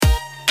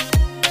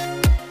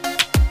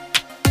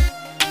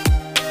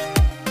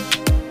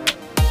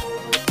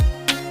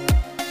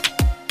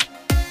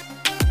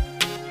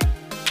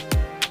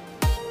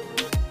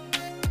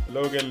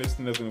Hello again,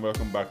 listeners, and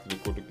welcome back to the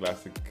Go to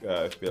Classic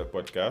FPL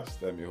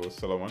podcast. I'm your host,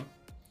 Solomon.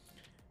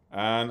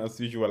 And as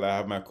usual, I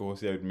have my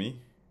co-host here with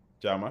me,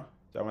 Chama.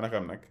 Chama,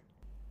 nakam nak?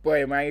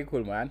 Boy, maa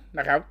cool, man.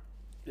 Nakam?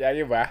 Yaa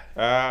ngi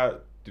baax.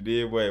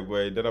 Today,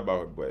 boy, that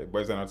about boy.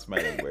 Boys are not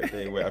smiling, boy.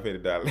 Hey, boy, affaire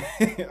dal.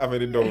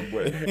 Affaire dog,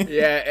 boy.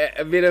 Yeah,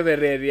 a bit of a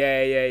red.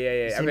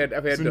 Yeah.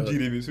 Affaire Sun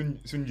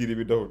jiri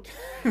bi dohut.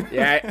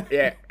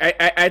 Yeah.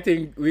 I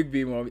think week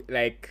B, mom,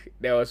 like,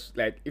 there was,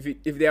 like,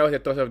 if there was a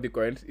toss of the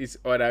coins, it's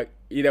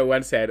either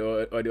one side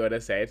or the other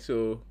side.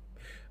 So,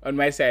 on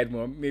my side,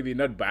 mom, maybe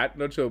not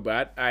so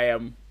bad. I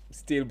am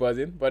still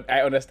buzzing, but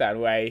I understand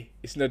why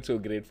it's not so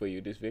great for you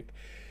this week.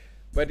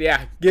 But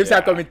yeah, games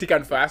are coming thick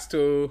and fast,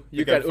 so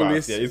you can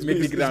always make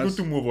the grounds. It's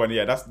good to move on.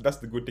 Yeah, that's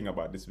the good thing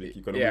about this week.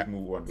 You can always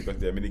move on because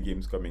there are many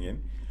games coming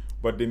in.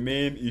 But the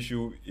main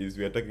issue is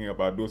we are talking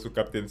about those who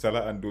captain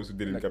Salah and those who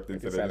didn't captain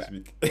Salah this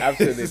week.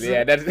 Absolutely,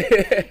 yeah. That's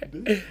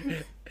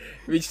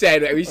which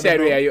side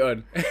are you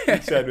on?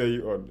 Which side are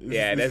you on?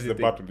 This is the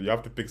thing. battle. You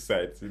have to pick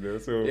sides, you know.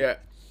 So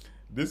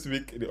this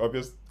week the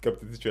obvious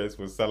captaincy choice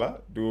was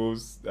Salah.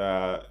 Those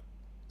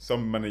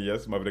some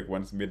managers, Maverick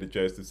ones, made the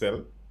choice to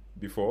sell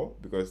before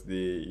because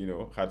they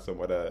had some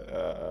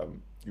other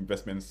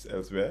investments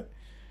elsewhere,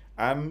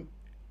 and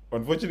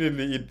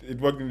unfortunately it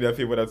worked in their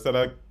favor that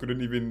Salah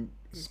couldn't even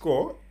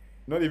score.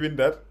 Not even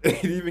that, he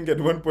didn't even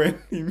get 1 point.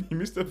 He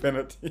missed a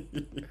penalty.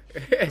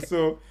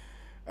 So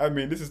I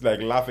mean, this is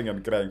like laughing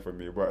and crying for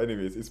me, but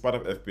anyways, it's part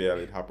of FPL.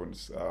 It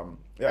happens.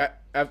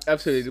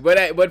 Absolutely,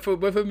 but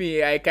for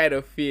me, I kind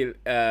of feel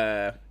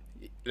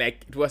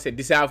like it was a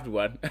deserved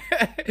one.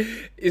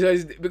 It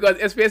was because,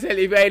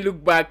 especially if I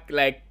look back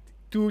like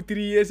 2-3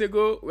 years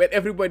ago, when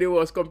everybody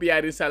was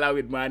comparing Salah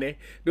with Mane,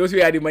 those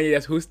were the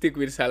managers who stick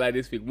with Salah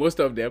this week,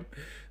 most of them.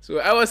 So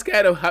I was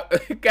kind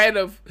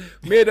of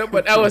made up,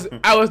 but I was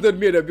not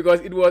made up because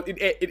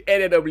it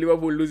ended up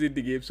Liverpool losing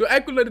the game. So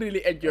I could not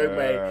really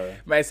enjoy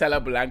my Salah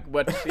blank.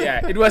 But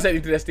yeah, it was an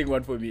interesting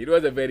one for me. It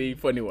was a very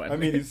funny one. I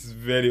mean, it's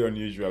very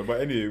unusual.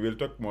 But anyway, we'll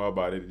talk more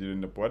about it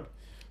during the pod.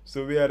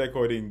 So we are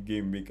recording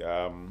game week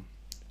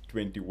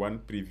 21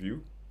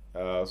 preview.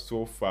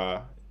 So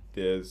far,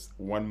 there's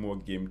one more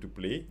game to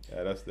play.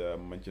 That's the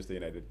Manchester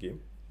United game.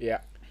 Yeah.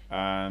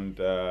 And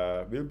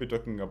we'll be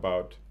talking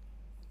about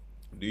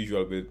the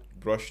usual. We'll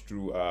brush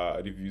through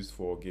reviews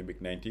for game week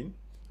 19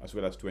 as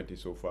well as 20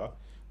 so far.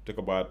 Talk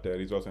about the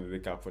results and the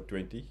recap for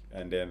 20,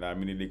 and then a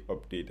mini league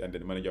update, and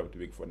then manager of the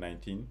week for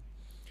 19.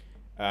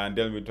 And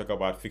then we'll talk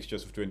about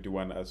fixtures for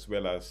 21 as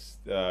well as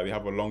we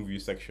have a long view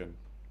section.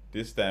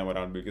 This time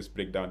around, we'll just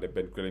break down the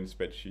Crellin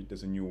spreadsheet.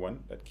 There's a new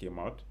one that came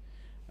out.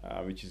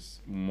 Which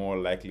is more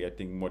likely, I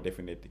think, more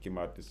definite. It came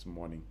out this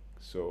morning.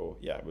 So,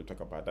 yeah, we'll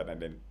talk about that.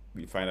 And then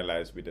we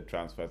finalize with the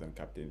transfers and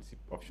captaincy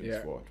options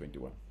for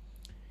 21.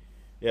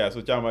 Yeah,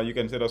 so, Chama, you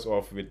can set us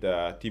off with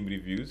team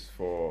reviews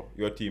for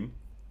your team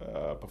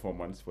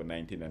performance for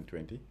 19 and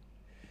 20.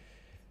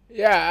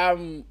 Yeah,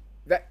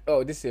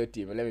 this is your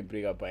team. Let me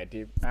bring up my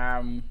team.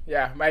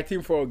 My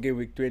team for game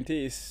week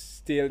 20 is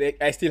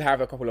I still have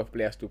a couple of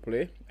players to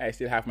play. I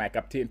still have my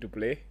captain to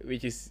play,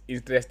 which is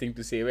interesting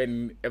to say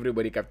when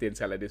everybody captain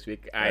Salah this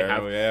week. I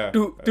have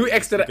two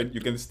extra. You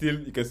can still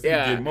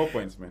gain more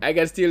points, man. I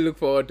can still look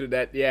forward to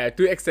that. Yeah,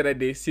 2 extra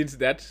days since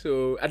that.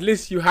 So at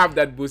least you have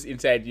that boost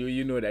inside you.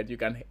 You know that you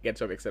can get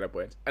some extra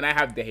points, and I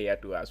have De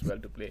Gea too as well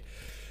to play.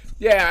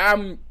 Yeah,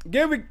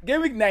 game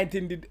week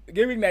 19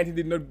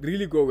 did not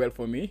really go well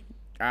for me.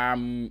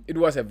 It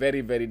was a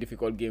very, very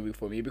difficult game week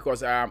for me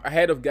because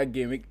ahead of that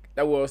game week,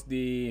 that was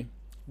the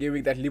game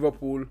week that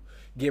Liverpool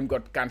game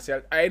got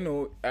cancelled. I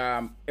know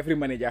every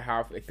manager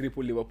have a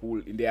triple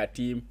Liverpool in their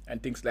team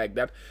and things like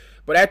that,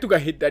 but I took a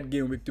hit that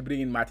game week to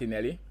bring in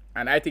Martinelli,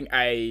 and I think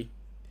I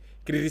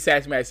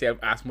criticized myself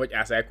as much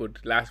as I could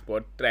last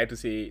pod, try to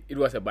say it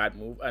was a bad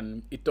move,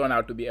 and it turned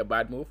out to be a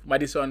bad move.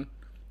 Maddison,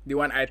 the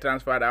one I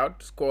transferred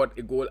out, scored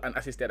a goal and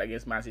assisted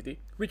against Man City,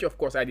 which of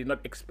course I did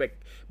not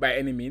expect by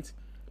any means.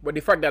 But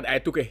the fact that I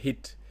took a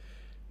hit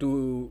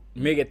to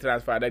make a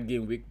transfer that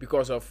game week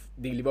because of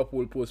the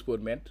Liverpool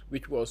postponement,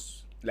 which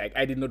was like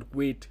I did not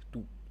wait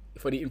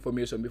for the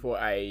information before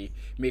I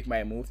make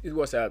my move. It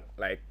was a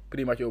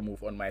premature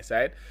move on my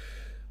side.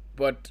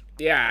 But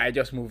yeah, I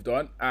just moved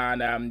on,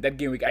 and that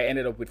game week I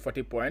ended up with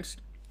 40 points.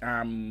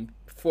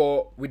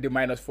 With the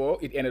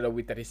 -4, it ended up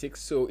with 36.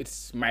 So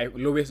it's my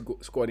lowest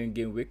scoring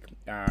game week.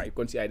 It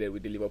coincided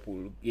with the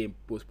Liverpool game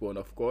postponed,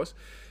 of course.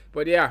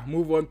 But yeah,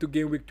 move on to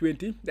game week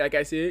 20. Like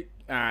I say,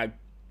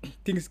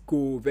 things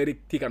go very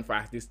thick and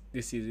fast this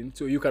season.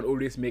 So you can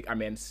always make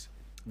amends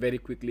very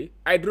quickly.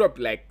 I dropped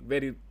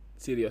very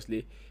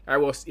seriously. I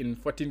was in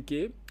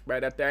 14K by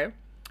that time.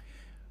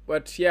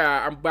 But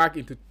yeah, I'm back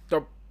into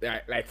top.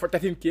 For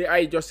 13K,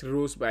 I just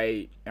rose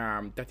by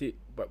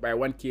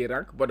 1K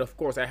rank. But of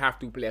course, I have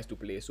 2 players to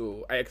play,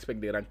 so I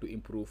expect the rank to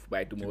improve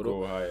by tomorrow. To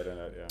go higher than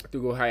that, yeah.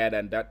 To go higher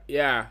than that,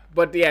 yeah.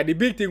 But yeah, the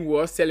big thing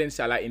was selling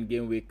Salah in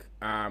game week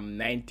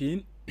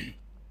 19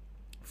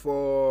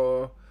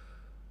 for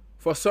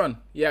For Son,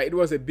 yeah, it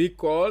was a big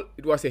call.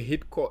 It was a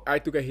hit call. I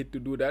took a hit to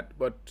do that,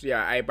 but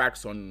yeah, I backed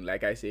Son,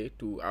 like I say,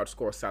 to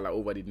outscore Salah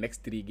over the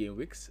next 3 game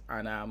weeks,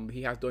 and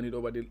he has done it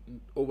over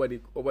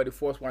the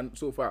first one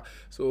so far.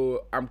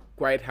 So I'm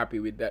quite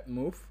happy with that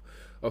move,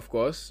 of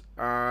course.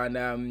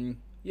 And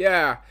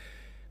yeah,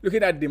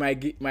 looking at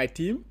my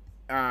team,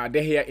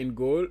 they're here in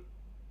goal.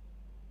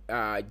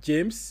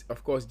 James,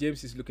 of course,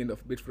 James is looking a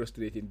bit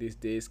frustrating these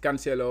days.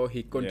 Cancelo,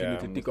 he continued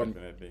to tick on.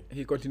 Definitely.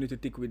 He continued to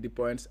tick with the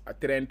points.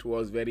 Trent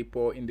was very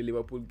poor in the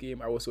Liverpool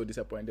game. I was so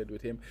disappointed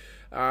with him.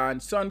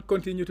 And Son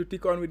continued to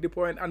tick on with the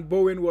point. And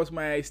Bowen was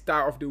my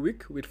star of the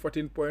week with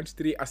 14 points,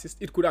 3 assists.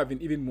 It could have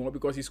been even more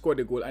because he scored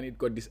a goal and it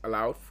got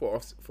disallowed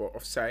for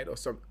offside or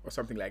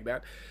something like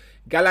that.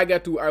 Gallagher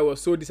too, I was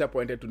so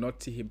disappointed to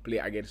not see him play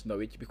against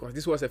Norwich because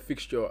this was a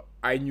fixture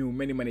I knew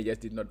many managers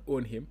did not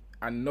own him,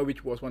 and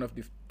Norwich was one of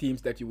the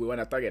teams that you would want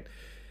to target.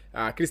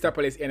 Crystal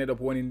Palace ended up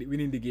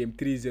winning the game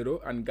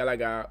 3-0, and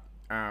Gallagher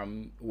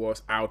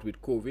was out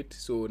with COVID,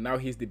 so now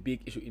he's the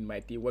big issue in my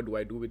team. What do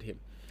I do with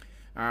him?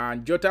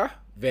 And Jota,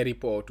 very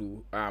poor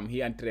too. He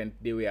and Trent,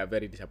 they were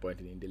very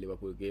disappointed in the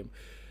Liverpool game.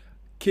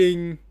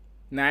 King,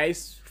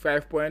 nice,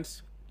 5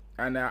 points.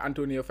 And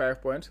Antonio 5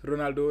 points.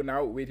 Ronaldo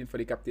now waiting for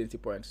the captaincy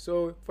points.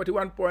 So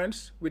 41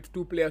 points with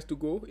 2 players to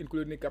go,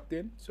 including the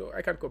captain. So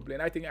I can't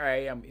complain. I think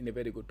I am in a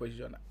very good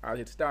position as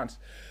it stands.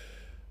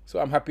 So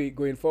I'm happy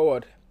going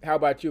forward. How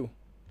about you?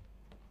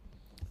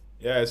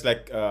 Yeah, it's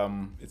like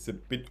it's a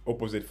bit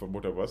opposite for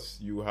both of us.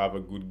 You have a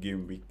good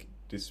game week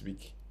this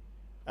week.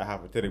 I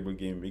have a terrible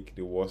game week,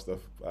 the worst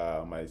of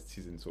my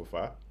season so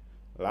far.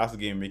 Last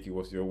game week it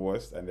was your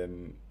worst, and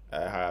then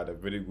I had a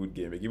very good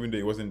game week, even though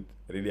it wasn't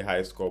really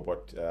high score,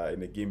 but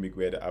in a game week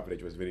where the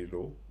average was very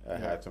low, I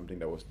had something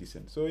that was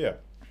decent. So yeah,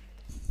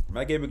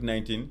 my game week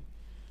 19,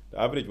 the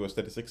average was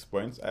 36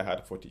 points. I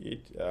had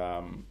 48,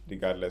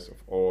 regardless of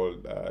all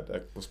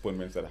the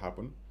postponements that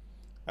happened.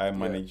 I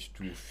managed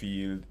to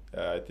field,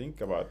 I think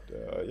about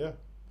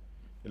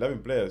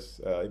 11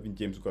 players. Even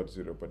James got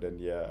 0, but then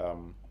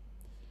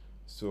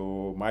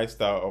so my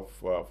star of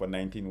for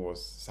 19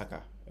 was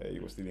Saka. He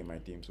was still in my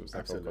team, so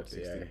Saka got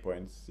 16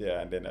 points.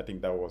 Yeah, and then I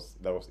think that was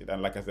it.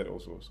 And like I said,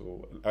 also,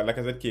 so like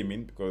I said, came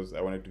in because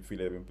I wanted to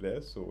field 11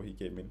 players, so he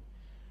came in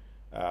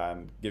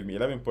and gave me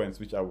 11 points,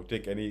 which I would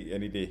take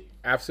any day.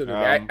 Absolutely,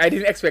 I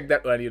didn't expect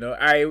that one. You know,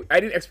 I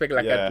didn't expect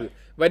Laka to,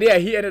 but yeah,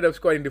 he ended up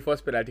scoring the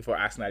first penalty for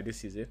Arsenal this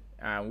season,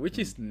 which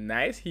is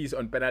nice. He's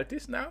on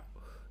penalties now,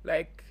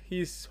 like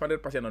he's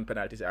 100% on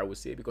penalties, I would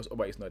say, because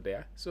Oba is not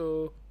there.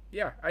 So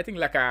yeah, I think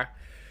Laka.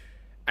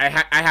 I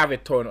have a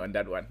tone on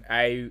that one.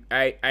 I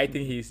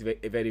think he's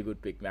a very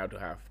good pick now to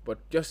have.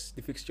 But just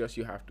the fixtures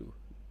you have to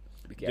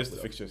be careful. Just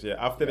the fixtures, yeah.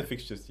 After the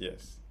fixtures,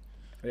 yes.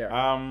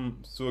 Yeah.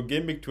 So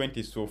game week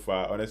 20 so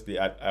far, honestly,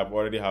 I've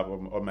already have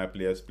all my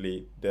players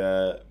play.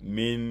 The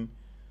main,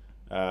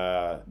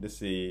 let's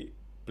say,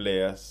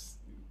 players,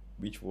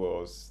 which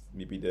was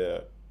maybe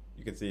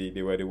you can say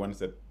they were the ones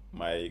that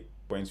my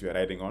points were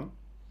riding on.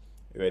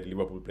 They were the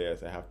Liverpool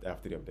players. I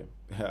have 3 of them.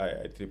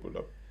 I tripled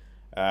up.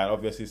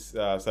 Obviously,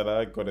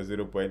 Salah got a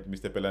 0 point,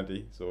 Mr.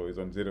 Penalty, so he's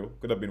on 0.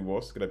 Could have been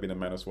worse, could have been a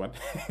 -1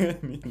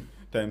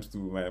 times 2,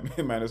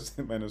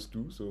 minus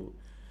 2. So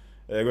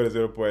I got a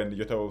 0 point.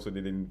 Jota also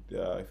didn't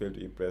fail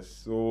to impress.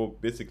 So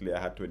basically, I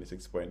had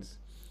 26 points,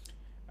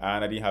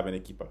 and I didn't have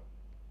any keeper,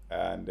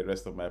 and the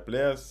rest of my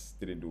players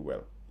didn't do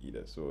well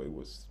either. So it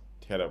was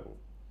terrible.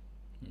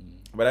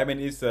 But I mean,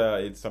 it's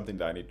something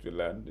that I need to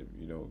learn,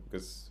 you know,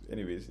 because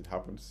anyways, it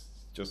happens.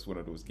 It's just one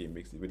of those game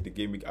weeks, with the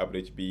game week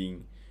average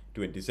being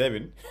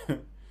 27.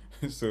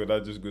 So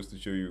that just goes to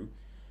show you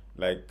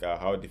like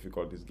how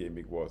difficult this game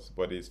week was.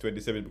 But it's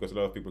 27 because a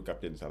lot of people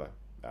captained Salah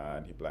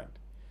and he blanked.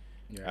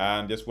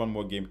 And just one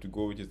more game to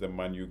go, which is the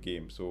Man U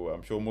game. So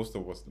I'm sure most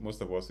of us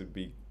would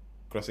be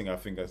crossing our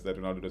fingers that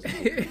Ronaldo doesn't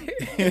go.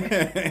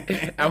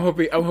 I'm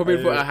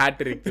hoping for a hat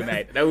trick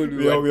tonight. That would be.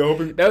 We are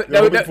hoping. We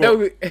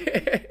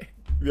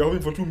are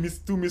hoping for two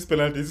missed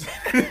penalties.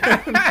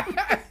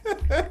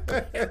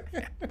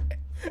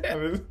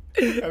 and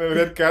a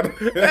red card.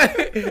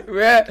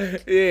 Well,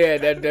 yeah,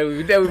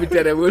 that would be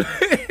terrible.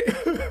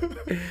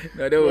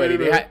 No, don't worry.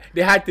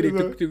 They had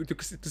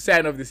to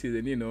sign off the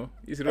season. You know,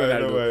 it's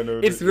Ronaldo. I know.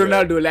 It's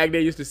Ronaldo, like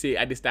they used to say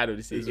at the start of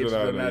the season. It's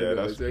Ronaldo. Yeah,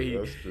 that's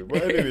true.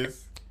 But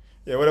anyways,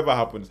 yeah, whatever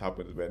happens,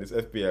 man. It's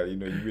FPL. You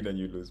know, you win and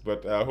you lose.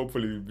 But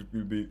hopefully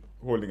we'll be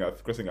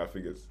crossing our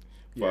fingers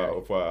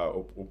for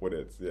our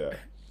opponents. Yeah.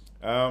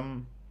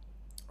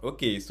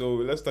 Okay, so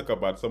let's talk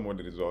about some of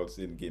the results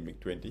in Game Week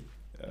 20.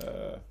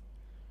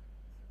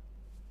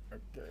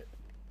 Okay.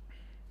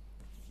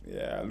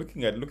 Yeah,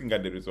 looking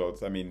at the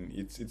results, I mean,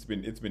 it's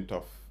been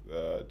tough,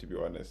 to be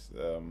honest.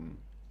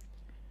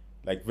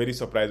 Like very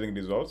surprising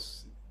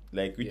results.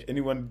 Like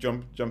anyone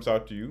jumps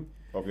out to you?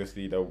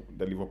 Obviously, the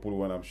Liverpool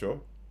one, I'm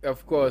sure.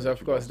 Of course.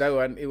 That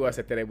one, it was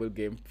a terrible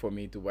game for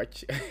me to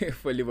watch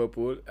for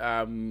Liverpool.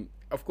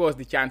 Of course,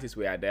 the chances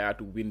were there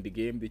to win the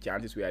game. The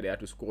chances were there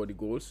to score the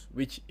goals,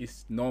 which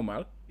is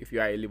normal if you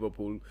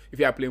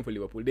are playing for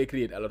Liverpool. They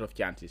create a lot of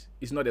chances.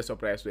 It's not a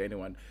surprise to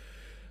anyone.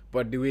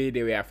 but the way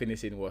they were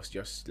finishing was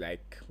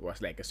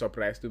like a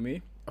surprise to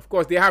me. Of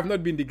course, they have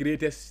not been the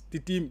greatest. The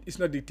team is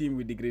not the team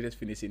with the greatest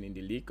finishing in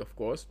the league, of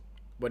course,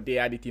 but they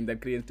are the team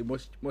that creates the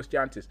most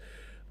chances.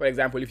 For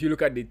example, if you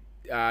look at the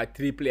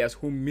three players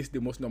who missed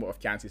the most number of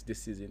chances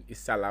this season, is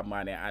Salah,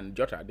 Mane, and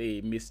Jota. They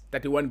missed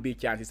 31 big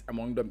chances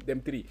among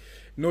them three.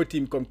 No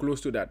team come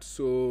close to that,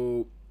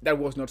 so that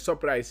was not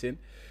surprising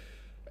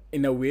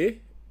in a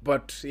way.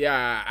 But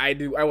yeah, I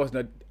was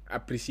not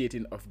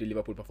appreciating of the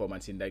Liverpool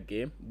performance in that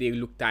game. They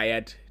look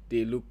tired.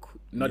 They look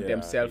not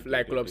themselves,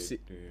 like clubs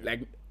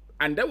like.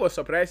 And that was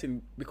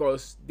surprising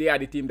because they are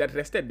the team that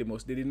rested the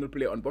most. They did not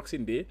play on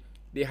Boxing Day.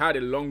 They had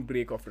a long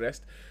break of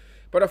rest.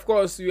 But of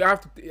course, you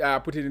have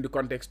to put it into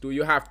context too.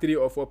 You have 3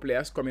 or 4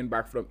 players coming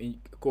back from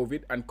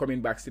COVID and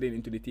coming back straight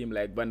into the team,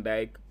 like Van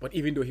Dijk. But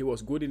even though he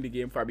was good in the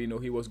game,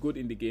 Fabinho, he was good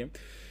in the game.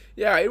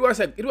 Yeah, it was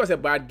a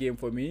bad game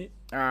for me.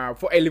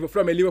 From a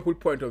Liverpool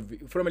point of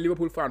view, from a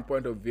Liverpool fan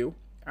point of view.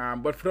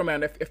 But from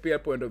an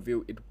FPL point of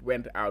view, it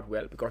went out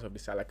well because of the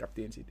Salah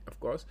captaincy, of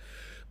course.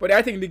 But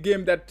I think the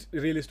game that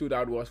really stood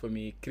out was for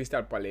me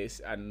Crystal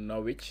Palace and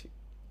Norwich.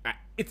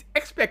 It's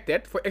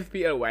expected for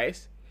FPL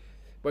wise.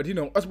 But you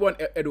know, Osborne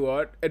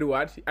Edward,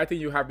 I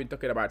think you have been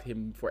talking about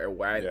him for a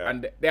while,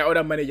 and there are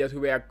other managers who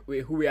were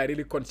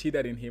really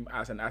considering him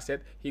as an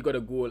asset. He got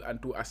a goal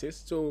and 2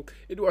 assists, so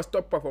it was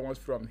top performance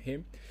from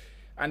him.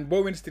 And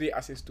Bowen's 3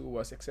 assists too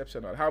was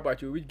exceptional. How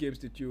about you? Which games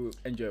did you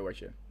enjoy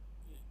watching?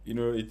 You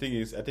know, the thing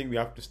is, I think we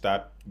have to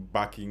start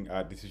backing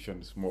our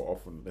decisions more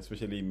often,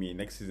 especially me.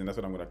 Next season, that's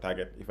what I'm going to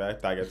target. If I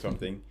target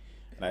something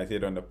and I say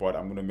it on the pod,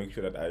 I'm going to make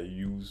sure that I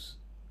use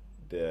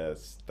the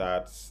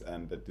stats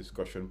and the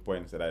discussion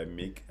points that I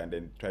make and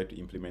then try to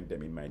implement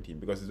them in my team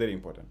because it's very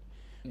important.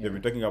 Yeah. We've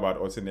been talking about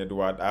Olsen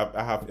Edward.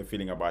 I have a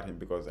feeling about him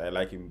because I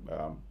like him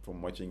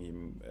from watching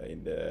him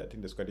in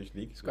the Scottish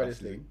League.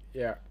 Scottish League.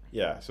 Yeah.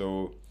 Yeah.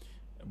 So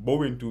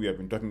Bowen too, we have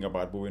been talking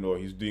about Bowen.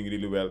 He's doing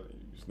really well.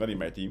 He's not in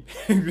my team.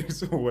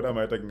 So what am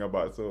I talking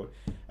about? So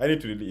I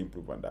need to really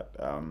improve on that.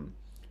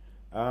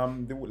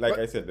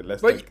 I said, the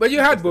Leicester. But you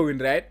had Bowen,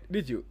 right?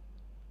 Did you?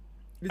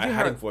 I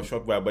had him for a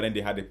short while, but then they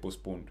had it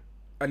postponed.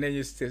 And then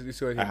you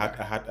saw him. I had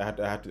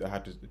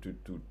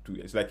to.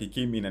 It's like he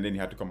came in and then he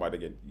had to come out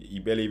again. He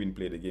barely even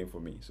played the game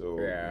for me. So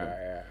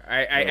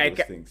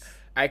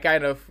I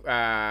kind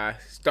of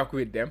stuck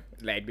with them,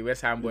 like the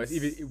West Ham boys,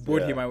 even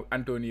both him and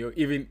Antonio,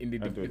 even in the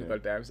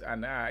difficult times.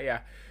 And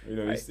you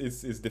know, it's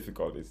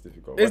difficult. It's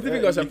difficult. It's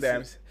difficult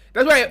sometimes.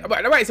 That's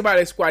why it's about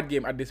a squad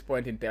game at this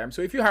point in time.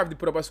 So if you have the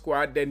proper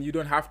squad, then you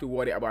don't have to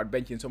worry about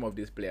benching some of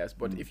these players.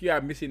 But if you are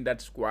missing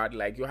that squad,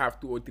 like you have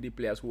 2 or 3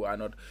 players who are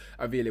not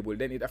available,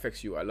 then it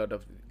affects you a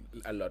lot.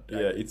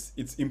 Yeah,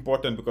 it's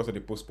important because of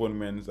the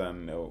postponements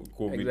and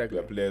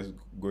COVID players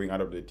going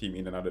out of the team,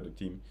 in and out of the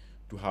team,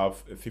 to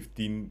have a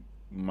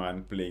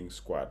 15-man playing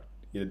squad.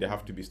 Yeah, they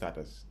have to be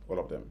starters, all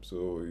of them,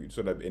 so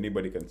that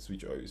anybody can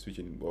switch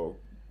in or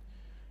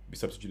be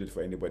substituted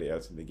for anybody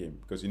else in the game,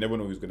 because you never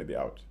know who's going to be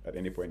out at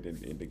any point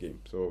in the game.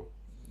 So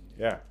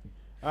yeah.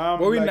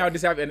 Bowen now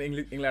deserves an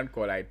England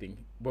call, I think.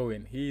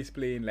 Bowen, he is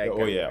playing like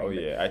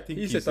I think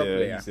he's a top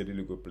player. He's a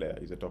really good player.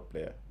 He's a top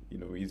player. You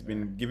know, he's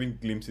been giving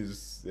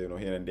glimpses, you know,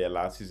 here and there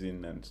last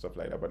season and stuff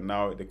like that. But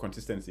now the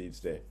consistency is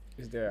there.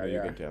 It's there.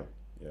 You can tell.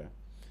 Yeah,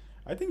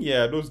 I think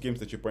those games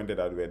that you pointed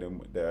out were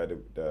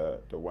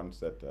the ones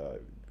that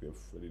we've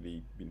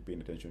really been paying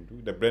attention to.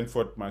 The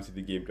Brentford Man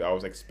City game, I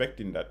was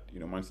expecting that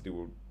Man City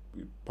will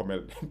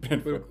pummel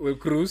Brentford. Will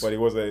cruise. But it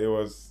was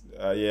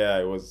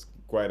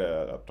quite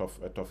a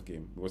tough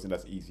game. It wasn't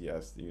as easy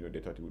as they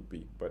thought it would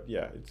be. But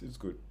yeah, it's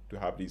good to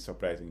have these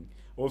surprising.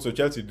 Also,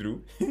 Chelsea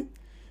drew.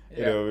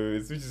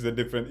 Which is a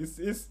different.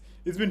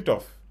 It's been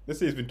tough.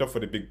 Let's say it's been tough for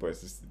the big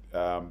boys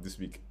this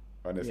week.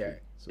 Honestly.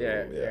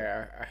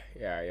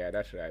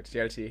 That's right.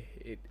 Chelsea,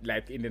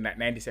 like in the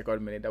 92nd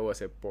minute, that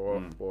was a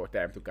poor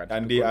time to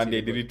concede. And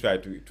they really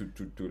tried to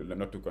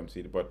not to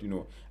concede, but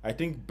I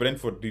think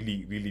Brentford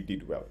really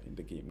did well in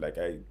the game.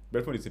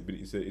 Brentford is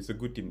a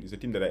good team. It's a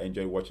team that I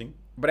enjoy watching.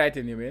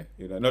 Brighton, you mean?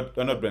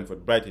 Not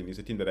Brentford. Brighton is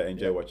a team that I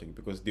enjoy watching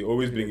because they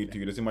always bring it to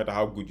you. It doesn't matter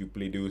how good you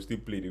play, they will still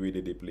play the way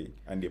that they play,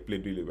 and they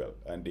played really well.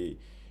 And they,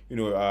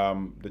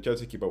 the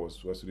Chelsea keeper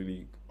was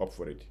really up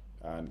for it,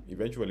 and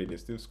eventually they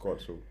still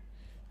scored. So.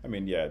 I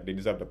mean, they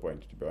deserve the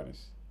point, to be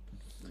honest.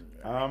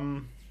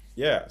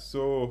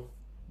 So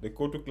the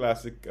Kotu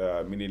Classic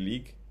Mini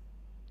League,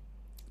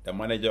 the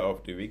manager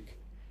of the week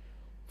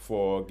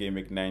for Game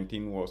Week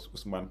 19 was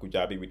Usman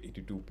Kujabi with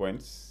 82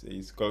 points.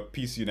 He's called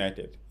Peace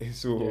United.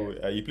 So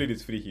he played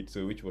his free hit,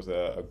 which was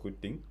a good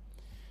thing.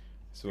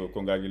 So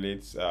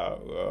congratulates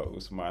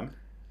Usman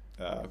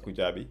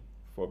Kujabi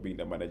for being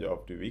the manager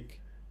of the week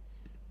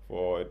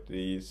for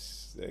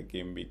this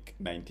Game Week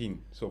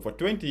 19. So for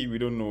 20, we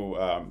don't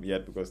know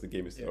yet because the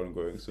game is still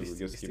ongoing. So we'll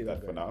just skip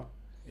that for now.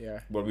 Yeah.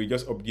 But we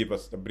just give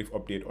us a brief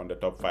update on the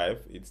top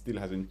 5. It still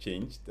hasn't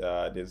changed.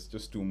 There's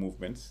just 2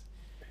 movements.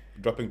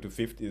 Dropping to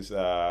 5th is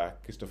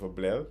Christopher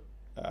Blell,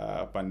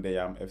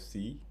 Pandeyam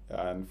FC,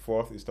 and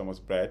 4th is Thomas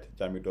Bright,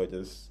 Jamie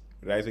Dodgers.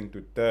 Rising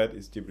to 3rd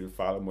is Jibril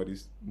Fall,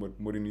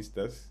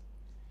 Morinistas.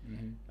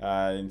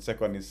 In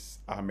second is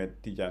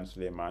Ahmed Tijan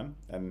Suleiman,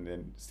 and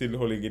then still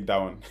holding it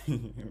down.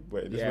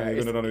 But this one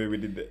you're gonna know we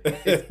did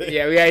that.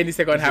 Yeah, we are in the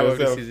second half of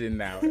the season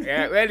now.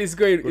 Yeah, well, it's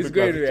going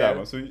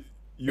well. So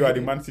you are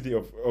the Man City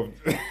of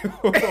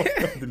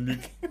the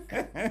league.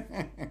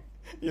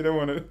 You don't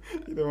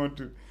want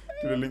to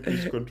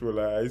relinquish control.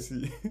 I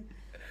see.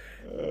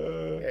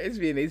 It's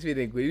been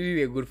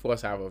a good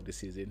first half of the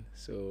season.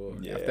 So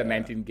after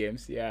 19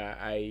 games,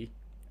 I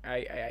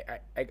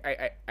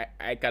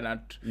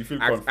cannot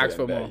ask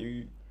for more.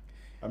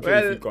 I'm sure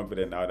you feel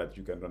confident now that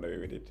you can run away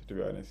with it, to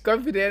be honest.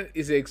 Confident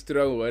is a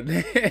strong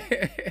one.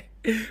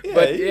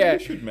 But you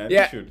should, man.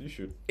 You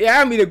should.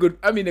 Yeah, I'm in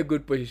a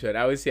good position.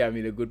 I would say I'm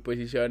in a good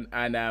position.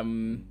 And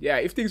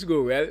if things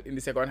go well in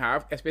the second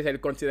half, especially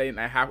considering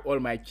I have all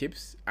my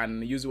chips,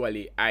 and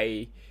usually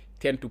I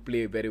tend to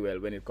play very well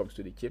when it comes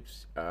to the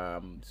chips.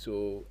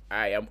 So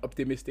I am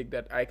optimistic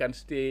that I can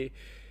stay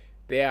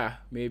there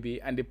maybe,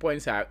 and the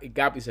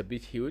gap is a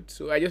bit huge,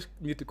 so I just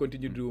need to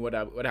continue doing what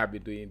I've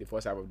been doing in the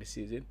first half of the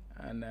season,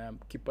 and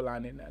keep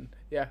learning, and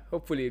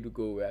hopefully it will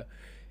go well.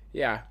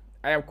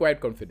 I am quite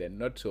confident,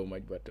 not so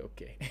much, but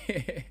okay.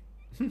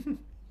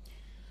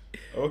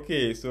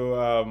 Okay,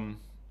 so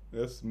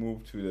let's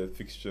move to the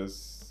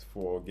fixtures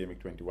for Game Week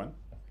 21.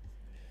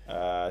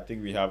 I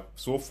think we have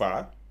so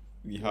far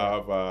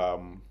have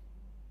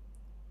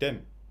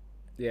 10.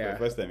 Yeah. For the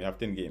first time we have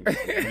 10 games,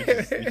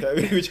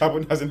 which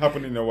hasn't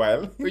happened in a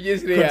while. Which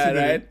is rare,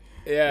 right?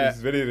 Yeah. It's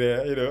very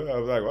rare, you know. I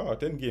was like, wow,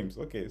 10 games.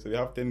 Okay, so we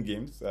have 10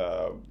 games.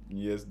 New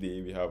Year's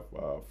Day we have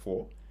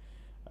 4.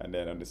 And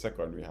then on the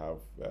second we have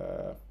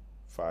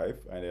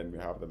 5. And then we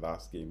have the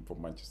last game for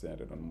Manchester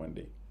United on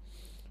Monday.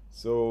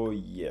 So,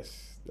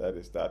 yes, that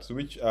is that. So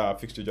which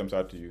fixture jumps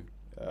out to you?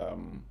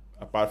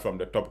 Apart from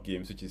the top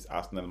games, which is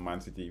Arsenal,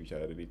 Man City, which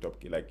are really top,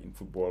 like in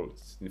football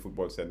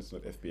sense,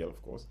 not FPL,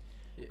 of course.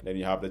 Yeah. Then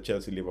you have the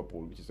Chelsea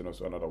Liverpool, which is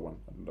also another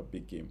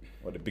big game,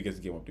 or the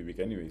biggest game of the week,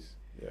 anyways.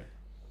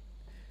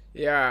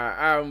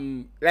 I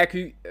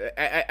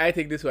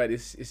think this one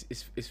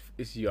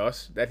is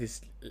yours. That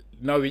is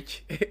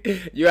Norwich.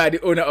 You are the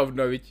owner of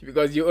Norwich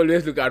because you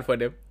always look out for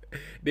them.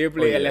 They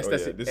play a Leicester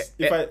City.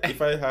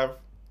 If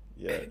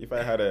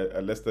I had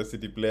a Leicester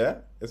City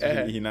player,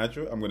 especially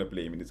Iheanacho, I'm gonna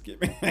play him in this game.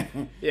 If I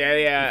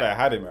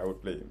had him, I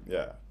would play him.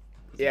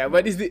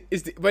 But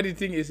the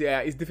thing is,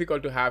 it's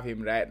difficult to have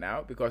him right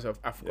now because of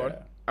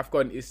AFCON.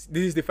 AFCON this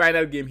is the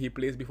final game he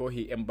plays before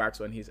he embarks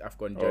on his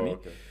AFCON journey.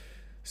 Okay.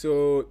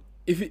 So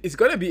it's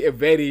gonna be a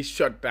very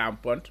short-term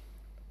punt,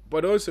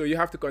 but also you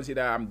have to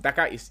consider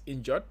Daka is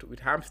injured with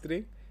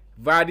hamstring.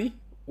 Vardy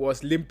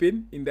was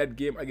limping in that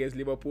game against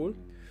Liverpool.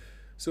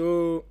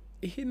 So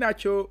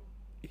Iheanacho,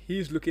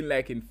 he's looking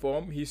like in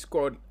form. He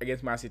scored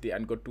against Man City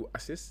and got 2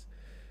 assists.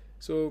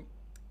 So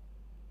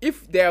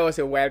if there was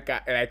a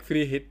wildcard, like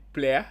free hit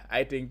player,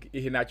 I think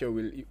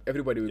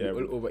everybody will be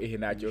all over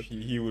Iheanacho.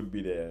 He would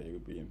be there. He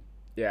would be in.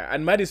 Yeah,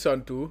 and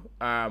Maddison too.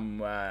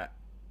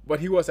 But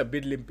he was a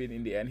bit limping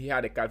in the end. He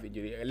had a calf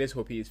injury. Let's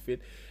hope he is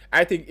fit.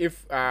 I think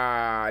if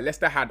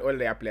Leicester had all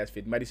their players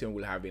fit, Maddison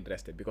will have been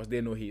rested because they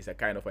know he is a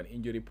kind of an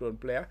injury-prone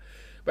player.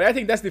 But I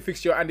think that's the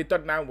fixture. And the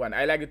Tottenham one,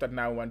 I like the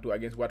Tottenham one too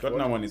against Watford.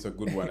 Tottenham one is a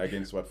good one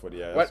against Watford.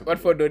 Yeah,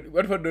 Watford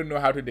don't know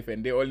how to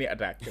defend. They only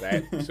attack,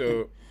 right?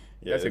 So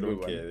that's a good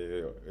one.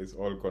 It's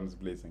all guns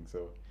blazing.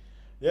 So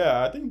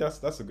I think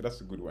that's a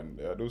good one.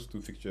 Those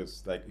 2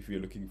 fixtures, like if you're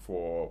looking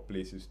for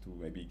places to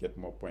maybe get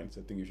more points,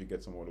 I think you should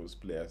get some of those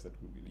players that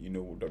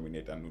will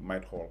dominate and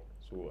might haul.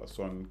 So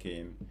Son,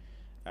 Kane,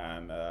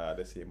 and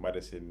let's say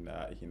Maddison,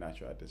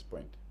 Iheanacho at this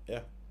point.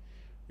 And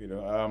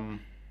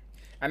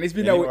it's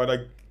been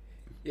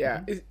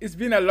it's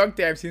been a long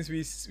time since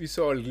we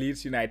saw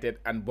Leeds United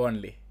and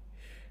Burnley.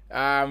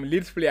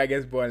 Leeds play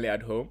against Burnley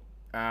at home.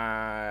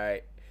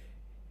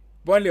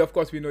 Burnley, of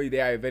course, we know they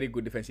are a very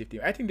good defensive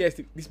team. I think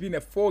it's been a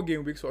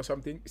 4-game week or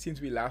something since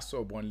we last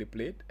saw Burnley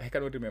played. I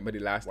cannot remember the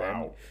last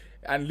time.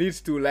 And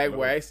Leeds too,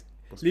 likewise.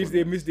 Leeds,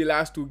 they missed the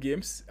last 2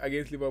 games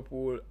against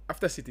Liverpool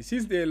after City.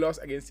 Since they lost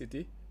against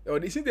City,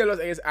 since they lost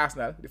against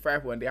Arsenal, the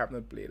 5-1, they have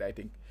not played, I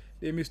think.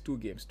 They missed 2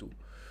 games too.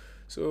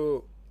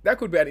 So that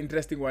could be an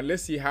interesting one.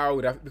 Let's see how,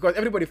 because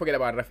everybody forget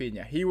about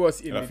Rafinha. He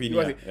was in he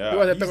was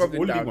at top of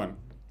the town.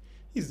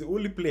 He's the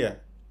only player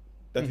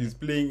that is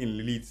playing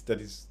in Leeds that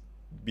is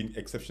been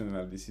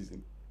exceptional this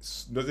season.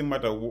 Doesn't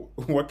matter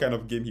what kind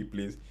of game he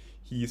plays,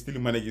 he still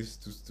manages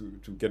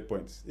to get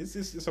points.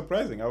 It's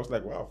surprising. I was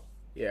like, wow.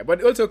 Yeah,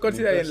 but also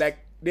considering like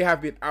they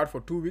have been out for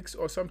 2 weeks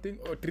or something,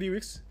 or 3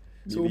 weeks.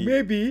 So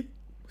maybe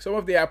some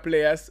of their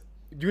players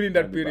during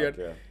that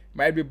period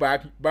might be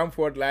back.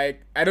 Bamford,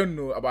 like, I don't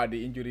know about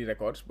the injury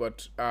records,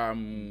 but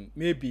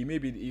maybe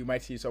you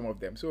might see some of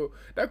them. So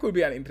that could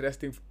be an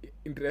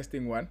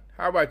interesting one.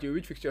 How about you?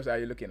 Which fixtures are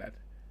you looking at?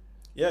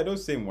 Yeah,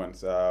 those same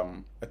ones.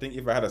 I think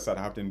if I had a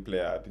Southampton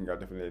player, I think I'll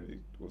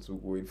definitely also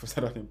go in for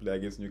Southampton player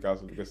against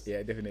Newcastle because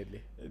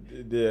definitely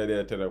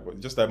they're terrible.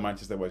 Just like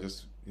Manchester was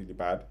just really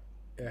bad.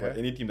 But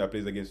any team that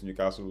plays against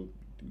Newcastle,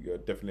 you're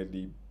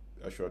definitely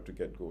assured to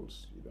get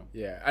goals.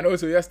 Yeah, and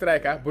also your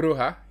striker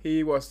Broha,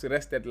 he was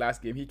rested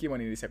last game. He came on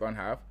in the second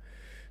half,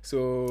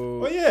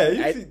 So Oh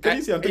yeah, can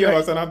you see I'm talking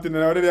about Southampton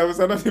and I already have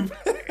Southampton.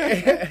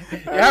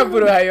 You have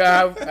Bruno, you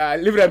have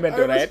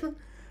Livramento, right?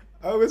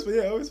 I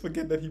always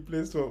forget that he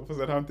plays for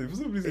Southampton for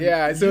some reason.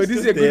 Yeah, so this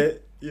is a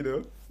good,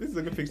 this is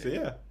a good fixture.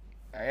 Yeah,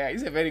 yeah,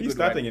 it's a very he's good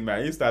starting one. in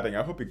man. He's starting.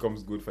 I hope it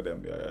comes good for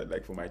them,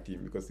 like for my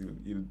team, because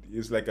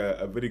he's like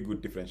a very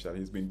good differential.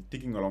 He's been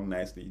ticking along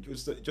nicely.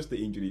 Just the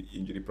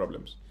injury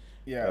problems.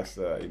 Yeah, That's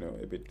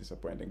a bit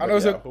disappointing. and But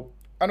also yeah, I hope.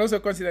 and also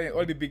considering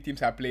all the big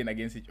teams are playing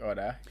against each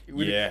other,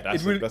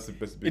 That's the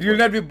best. it will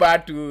not be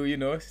bad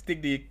to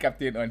stick the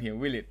captain on him,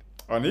 will it?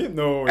 On him?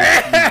 No,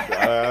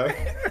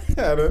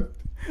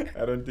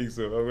 I don't think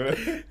so.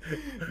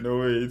 No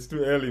way. It's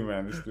too early,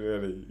 man. It's too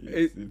early.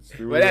 It's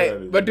too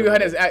early. But to be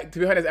honest,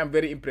 I'm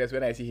very impressed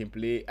when I see him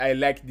play. I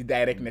like the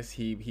directness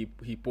he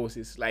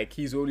poses. Like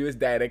he's always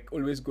direct,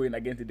 always going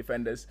against the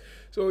defenders.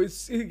 So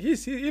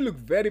he looked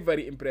very,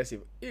 very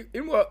impressive.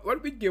 In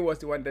what big game was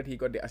the one that he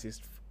got the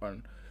assist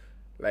on?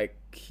 Like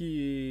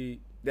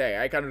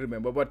I can't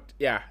remember, but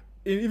yeah.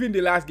 Even the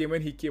last game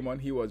when he came on,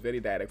 he was very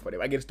direct for them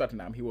against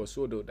Tottenham. He was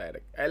so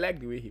direct. I like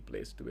the way he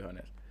plays, to be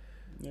honest.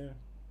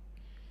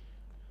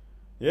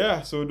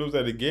 Yeah, so those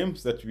are the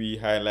games that we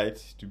highlight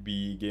to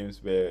be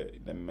games where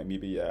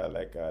maybe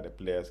the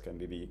players can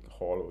really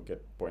haul or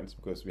get points,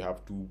 because we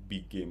have two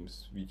big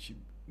games which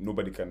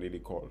nobody can really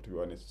call, to be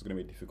honest. It's going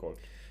to be difficult.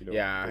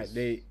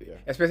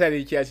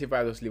 Especially Chelsea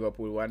versus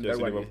Liverpool one.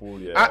 Liverpool,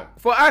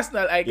 for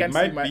Arsenal, I can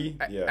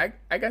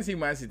see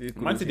Man City.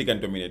 Man City can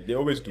dominate. They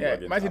always do.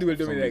 Man City will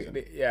dominate.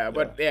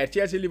 But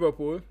Chelsea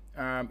Liverpool,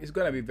 it's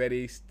going to be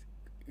very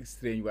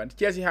strange one.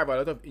 Chelsea have a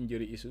lot of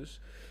injury issues.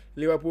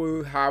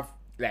 Liverpool have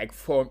like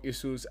form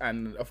issues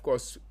and of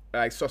course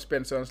like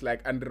suspensions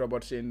like Andy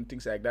Robertson,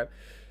 things like that.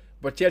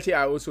 But Chelsea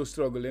are also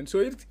struggling. So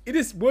it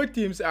is both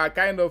teams are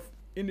kind of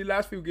in the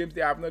last few games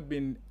they have not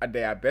been at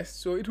their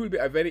best. So it will be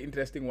a very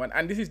interesting one.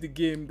 And this is the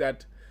game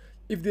that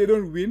if they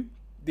don't win,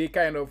 they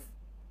kind of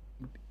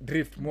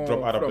drift more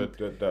from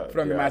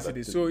the Man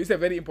City. So it's a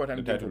very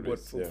important game for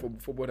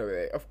both of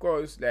them. Of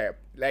course,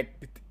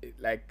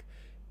 like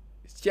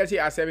Chelsea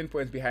are 7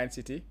 points behind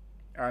City.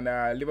 And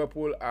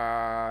Liverpool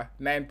are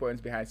 9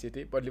 points behind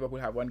City, but Liverpool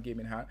have one game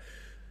in hand.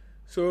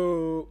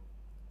 So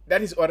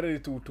that is already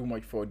too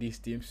much for these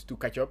teams to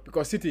catch up,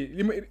 because City,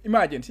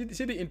 imagine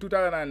City in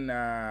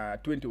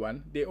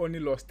 2021 they only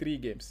lost 3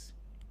 games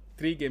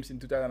in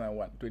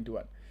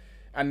 2021,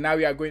 and now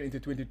we are going into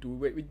 22,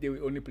 which they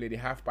will only play the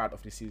half part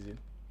of the season.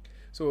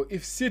 So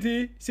if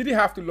City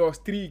have to lose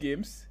 3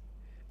 games,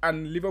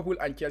 and Liverpool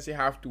and Chelsea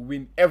have to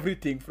win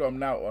everything from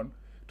now on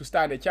to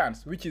stand a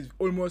chance, which is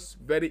almost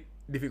very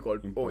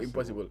difficult or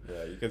impossible.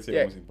 Yeah, you can say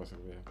almost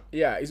impossible.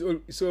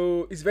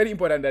 It's very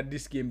important that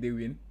this game they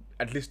win,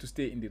 at least to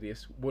stay in the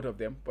race, both of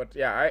them. But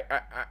yeah,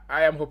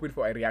 I am hoping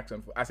for a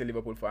reaction as a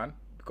Liverpool fan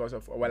because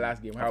of our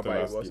last game, how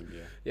bad it was.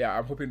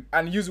 I'm hoping,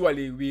 and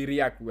usually we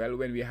react well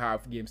when we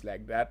have games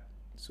like that.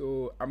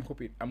 So I'm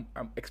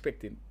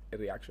expecting a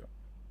reaction.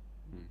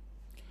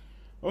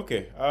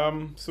 Okay,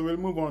 so we'll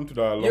move on to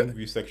the long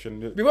view section.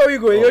 Before we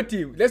go, your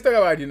team, let's talk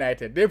about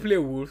United. They play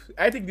Wolves.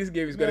 I think this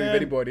game is going to be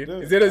very boring.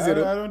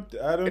 0-0.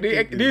 I don't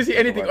do you see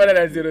anything other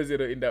than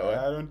 0-0 in that one?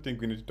 I don't think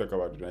we need to talk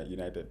about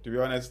United. To be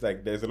honest,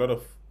 like there's a lot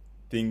of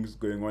things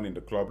going on in the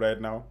club right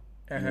now.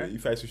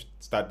 If I should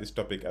start this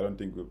topic, I don't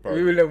think we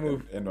will not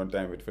move end on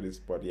time for this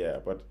spot. Yeah,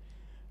 but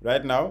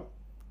right now,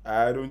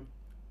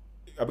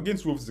 up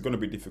against Wolves is going to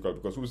be difficult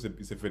because Wolves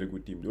is a very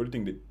good team. The only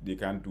thing that they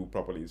can't do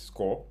properly is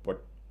score,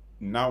 but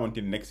now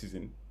until next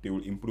season they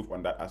will improve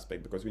on that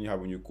aspect, because when you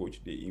have a new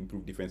coach they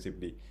improve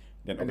defensively,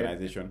 then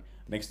organization,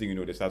 next thing you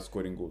know they start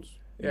scoring goals.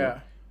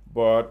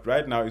 But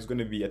right now it's going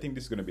to be, I think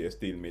this is going to be a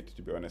stalemate,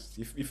 to be honest.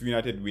 If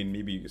United win,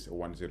 maybe it's a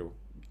 1-0.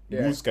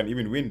 Wolves can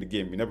even win the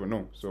game, you never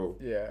know. So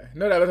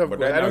not a lot of goals.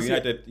 Right now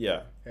United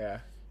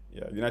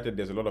United,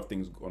 there's a lot of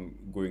things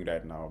going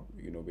right now,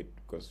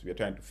 because we are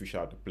trying to fish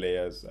out the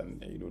players,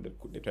 and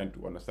they're trying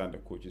to understand the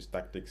coach's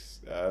tactics,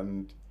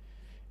 and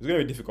it's going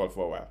to be difficult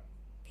for a while.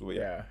 So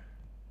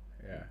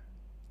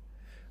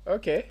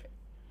okay.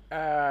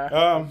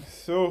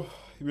 So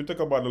we'll talk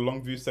about the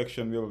long view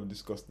section. We'll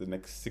discuss the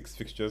next 6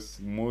 fixtures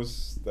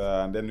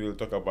and then we'll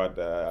talk about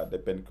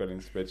the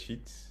Crellin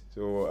spreadsheet.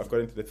 So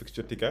according to the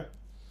fixture ticker,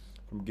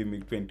 from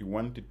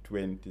GW21 to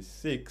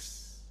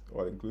 26,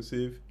 all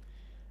inclusive,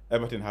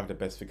 Everton have the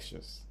best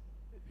fixtures.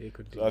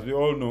 So as we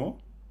all know,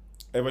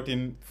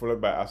 Everton followed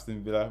by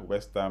Aston Villa,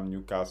 West Ham,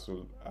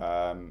 Newcastle,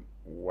 and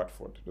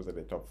Watford. Those are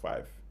the top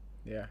 5.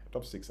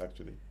 Top 6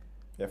 actually.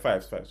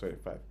 5.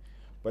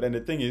 But then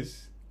the thing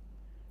is,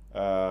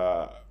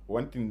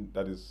 one thing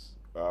that is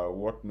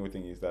worth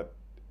noting is that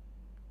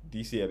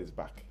DCL is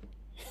back.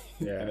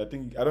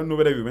 And I don't know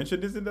whether we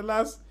mentioned this in the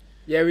last.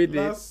 Yeah, we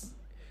did.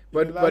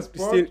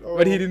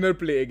 But he did not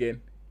play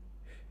again.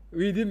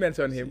 We did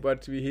mention him,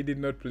 but he did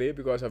not play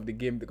because of the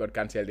game that got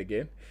cancelled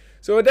again.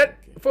 So that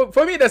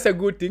for me that's a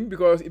good thing,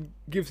 because it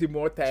gives him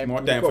more time. For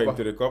him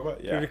to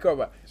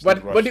recover.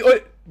 But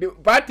the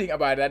bad thing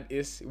about that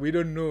is we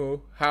don't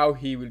know how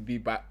he will be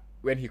back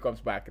when he comes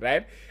back,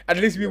 right? At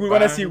least we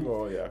want to see.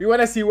 We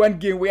want to see one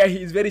game where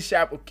he is very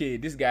sharp. Okay,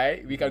 this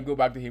guy, we can go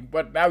back to him.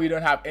 But now we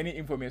don't have any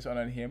information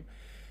on him,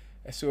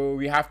 so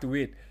we have to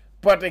wait.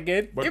 But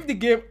again, if the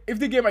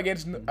game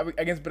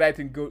against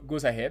Brighton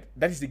goes ahead,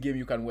 that is the game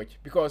you can watch,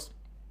 because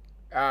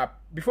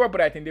before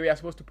Brighton they were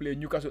supposed to play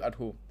Newcastle at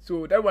home,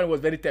 so that one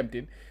was very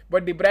tempting.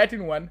 But the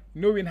Brighton one,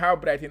 knowing how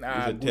Brighton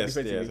are good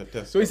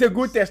defensively, so it's a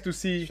good test to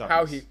see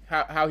sharpness.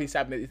 how his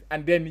sharpness is,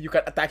 and then you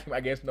can attack him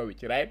against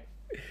Norwich, right?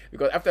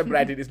 Because after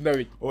Brighton is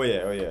Norwich. Oh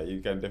yeah, you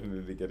can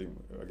definitely get him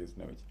against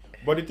Norwich.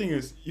 But the thing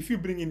is, if you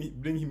bring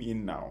him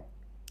in now,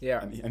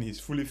 and he's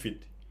fully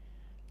fit,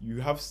 you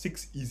have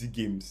 6 easy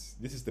games.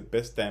 This is the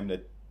best time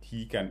that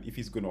he can, if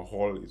he's gonna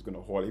haul,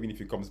 even if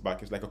he comes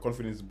back. It's like a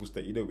confidence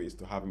booster either way, is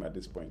to have him at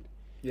this point.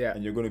 Yeah.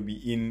 And you're gonna be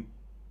in,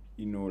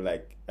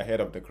 like ahead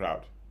of the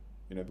crowd.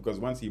 Because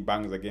once he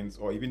bangs against,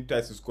 or even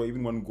tries to score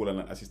even one goal and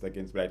an assist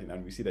against Brighton,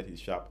 and we see that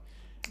he's sharp,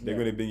 they're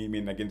gonna bring him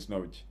in against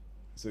Norwich.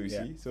 So you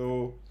see?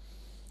 So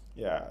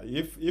yeah,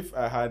 if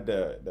I had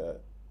the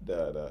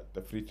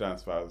free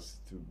transfers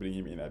to bring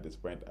him in at this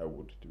point, I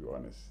would, to be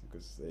honest,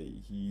 because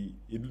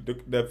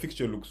the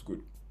fixture looks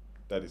good.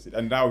 That is it.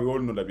 And now we all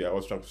know that we are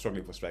all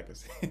struggling for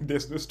strikers.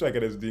 There's no striker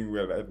that's doing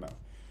well right now.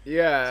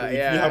 Yeah, so if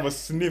you have a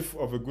sniff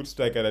of a good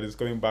striker that is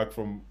coming back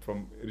from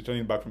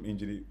returning back from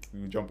injury,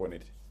 we will jump on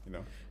it.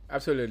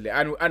 Absolutely.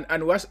 And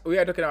we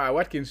are talking about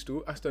Watkins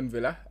too, Aston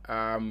Villa.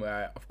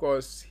 Of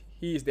course,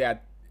 he is there.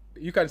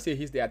 You can say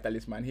he's their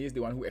talisman. He is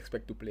the one who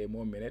expects to play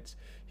more minutes.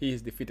 He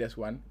is the fittest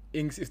one.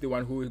 Ings is the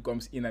one who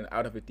comes in and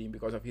out of the team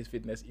because of his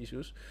fitness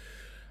issues.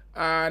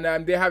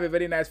 And they have a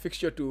very nice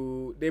fixture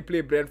too. They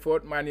play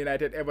Brentford, Man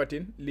United,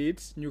 Everton,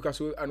 Leeds,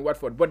 Newcastle, and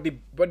Watford. But the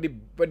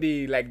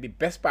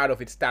best part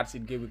of it starts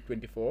in game week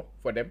 24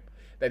 for them.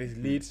 That is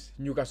Leeds,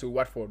 Newcastle,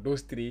 Watford.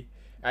 Those three,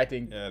 I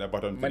think. Yeah, the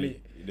bottom three,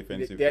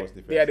 defensive, most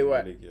defensive. They are the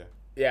one. League,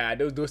 yeah,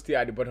 those three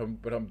are the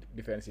bottom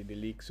defense in the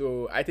league.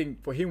 So I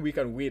think for him we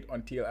can wait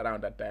until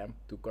around that time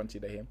to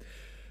consider him.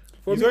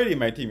 He's already in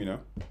my team,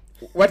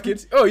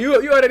 Watkins? Oh, you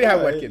already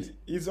have Watkins.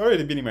 He's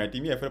already been in my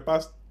team, for the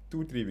past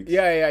 2-3 weeks.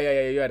 Yeah.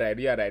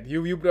 You're right.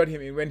 You brought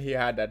him in when he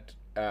had that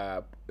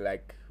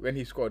when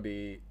he scored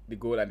the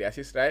goal and the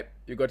assist, right?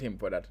 You got him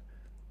for that.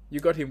 You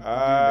got him.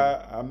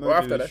 I'm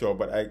not really sure,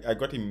 but I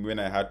got him when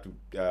I had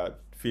to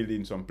fill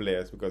in some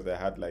players because I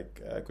had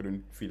I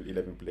couldn't fill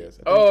 11 players.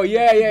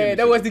 Yeah.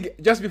 That was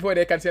just before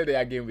they canceled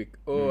their game week.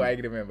 Oh, I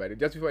remember it.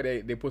 Just before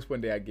they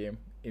postponed their game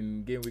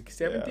in game week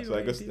 17. Yeah, so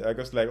I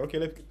just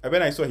okay.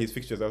 When I saw his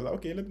fixtures, I was like,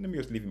 okay, let me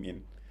just leave him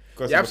in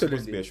because it was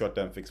supposed to be a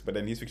short-term fix. But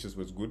then his fixtures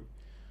was good.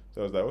 So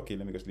I was like, okay,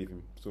 let me just leave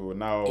him. So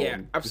now,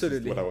 absolutely,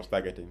 this is what I was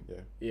targeting.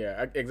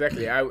 Yeah,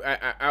 exactly.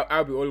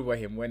 I'll be all over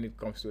him when it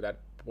comes to that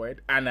point.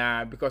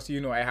 And because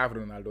I have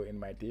Ronaldo in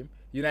my team.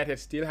 United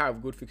still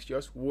have good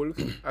fixtures: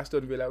 Wolves,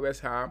 Aston Villa, West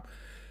Ham,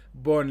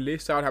 Burnley,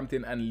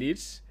 Southampton, and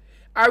Leeds.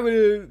 I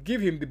will give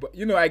him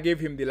I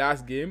gave him the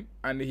last game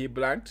and he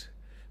blanked.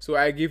 So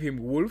I give him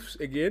Wolves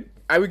again.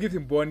 I will give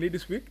him Burnley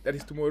this week. That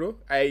is tomorrow.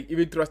 I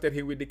even trusted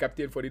him with the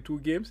captain for the 2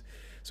 games.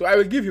 So I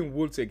will give him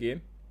Wolves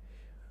again.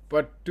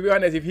 But to be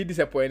honest, if he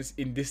disappoints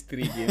in these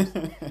 3 games,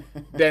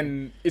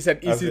 then it's an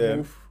easy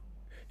move.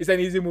 It's an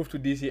easy move to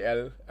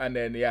DCL, and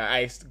then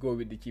I go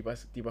with the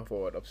cheaper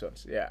forward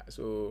options. Yeah,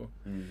 so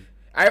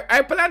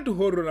I plan to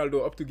hold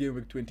Ronaldo up to game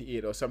week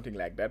 28 or something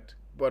like that.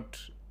 But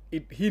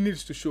he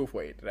needs to show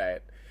for it,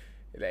 right?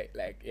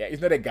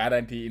 It's not a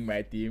guarantee in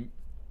my team.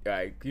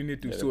 You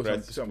need to show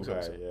some.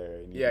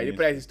 The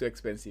price is too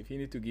expensive. He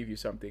needs to give you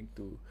something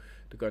to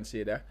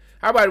consider.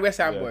 How about West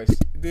Ham boys?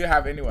 Do you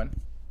have anyone?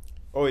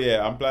 Oh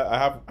yeah, I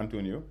have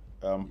Antonio.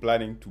 I'm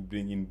planning to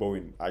bring in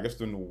Bowen. I just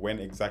don't know when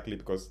exactly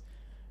because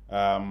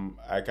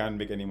I can't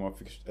make any more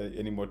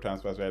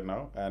transfers right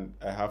now, and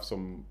I have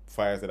some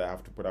fires that I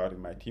have to put out in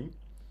my team.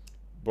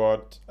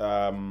 But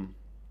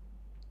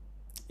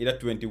either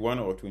 21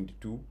 or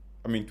 22.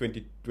 I mean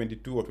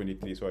 22 or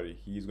 23. Sorry,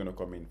 he's gonna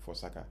come in for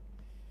Saka.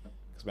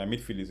 Because my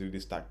midfield is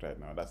really stacked right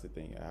now. That's the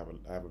thing. I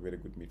have a very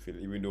good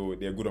midfield, even though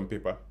they're good on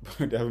paper,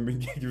 but they haven't been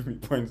giving me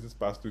points this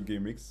past 2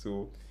 game weeks.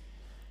 So.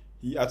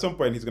 At some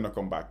point he's gonna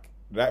come back,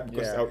 right?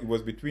 Because it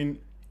was between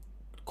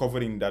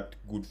covering that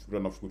good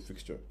run of good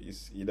fixture.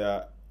 It's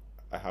either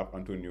I have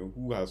Antonio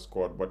who has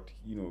scored, but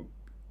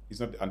it's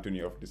not the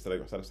Antonio of the start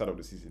of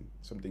the season.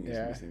 Something is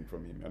missing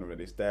from him. I don't know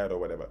whether he's tired or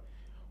whatever.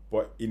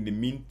 But in the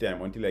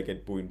meantime, until I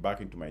get Bowen back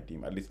into my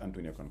team, at least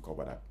Antonio can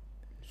cover that.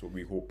 So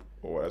we hope,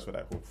 or that's what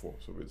I hope for.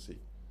 So we'll see.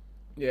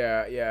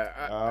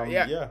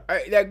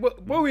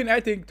 Bowen, I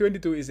think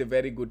 22 is a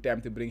very good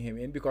time to bring him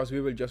in because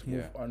we will just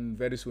move on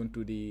very soon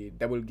to the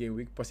double game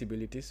week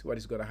possibilities, what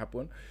is going to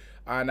happen.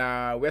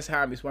 And West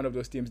Ham is one of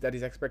those teams that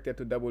is expected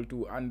to double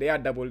too, and their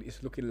double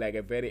is looking like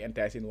a very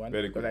enticing one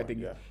because I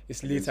think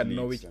it's Leeds and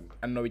Norwich.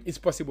 And Norwich. It's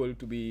possible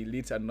to be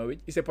Leeds and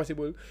Norwich. It's a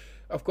possible.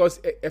 Of course,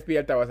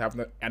 FPL Towers have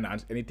not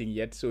announced anything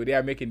yet, so they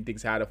are making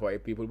things harder for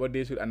people, but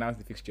they should announce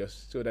the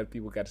fixtures so that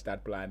people can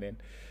start planning.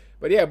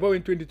 But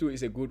Bowen 22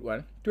 is a good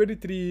one.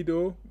 23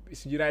 though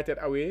is United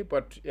away,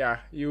 but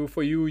you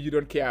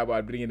don't care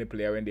about bringing a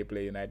player when they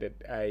play United.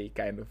 I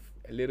kind of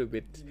a little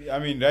bit. I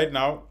mean, right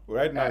now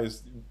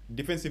is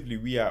defensively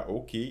we are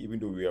okay, even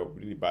though we are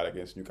really bad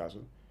against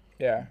Newcastle.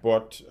 Yeah.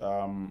 But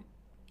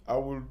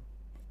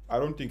I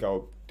don't think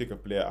I'll take a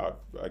player out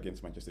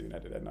against Manchester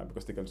United right now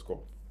because they can score.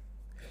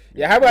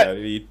 Yeah. How about?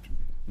 Really,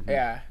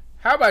 Yeah.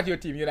 How about your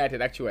team,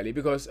 United, actually?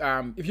 Because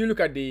if you look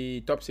at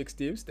the top 6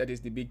 teams, that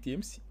is the big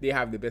teams, they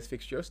have the best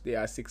fixtures. They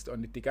are 6th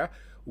on the ticker.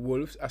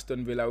 Wolves,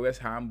 Aston Villa, West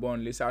Ham,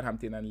 Burnley,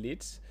 Southampton, and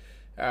Leeds.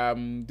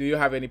 Do you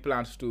have any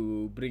plans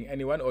to bring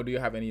anyone, or do you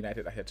have any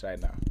United assets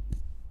right now?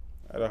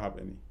 I don't have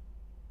any.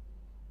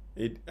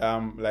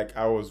 Like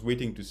I was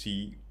waiting to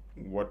see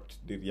what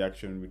the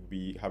reaction would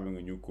be having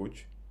a new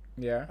coach.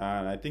 Yeah.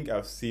 And I think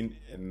I've seen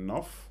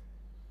enough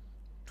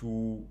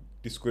to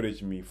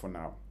discourage me for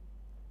now.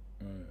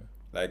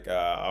 Like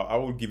I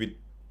will give it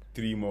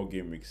 3 more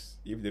game weeks.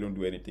 If they don't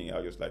do anything,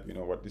 I'll just like, you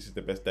know what, this is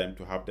the best time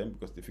to have them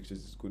because the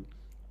fixtures is good.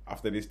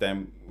 After this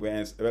time, when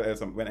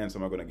else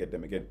am I gonna get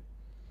them again?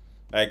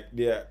 Like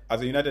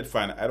as a United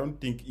fan, I don't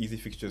think easy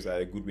fixtures are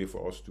a good way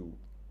for us to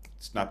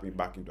snap it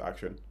back into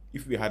action.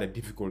 If we had a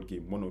difficult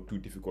game, 1 or 2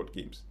 difficult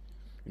games,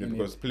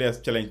 because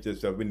players challenge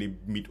themselves when they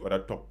meet other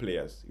top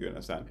players, you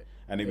understand?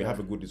 And if we have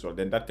a good result,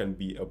 then that can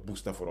be a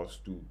booster for us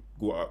to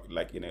go out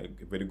like in a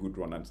very good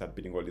run and start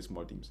beating all these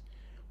small teams.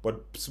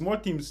 But small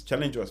teams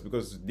challenge us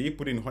because they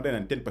put in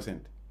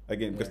 110%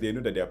 again because they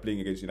know that they are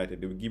playing against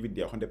United. They will give it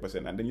their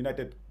 100%, and then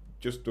United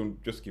just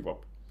don't give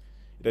up.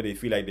 Either they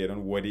feel like they're not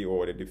worthy,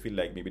 or they feel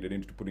like maybe they don't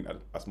need to put in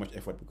as much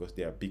effort because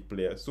they are big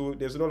players. So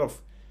there's a lot of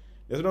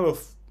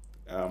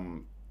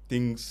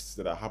things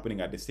that are happening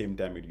at the same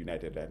time with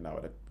United right now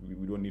that we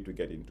don't need to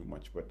get into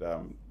much. But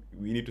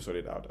we need to sort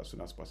it out as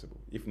soon as possible.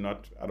 If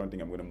not, I don't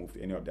think I'm going to move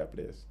to any of their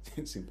players.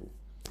 Simple.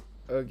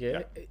 Okay.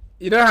 Yeah.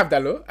 You don't have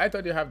Dalot? I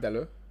thought you have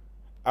Dalot.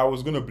 I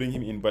was going to bring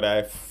him in, but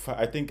I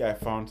think I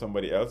found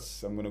somebody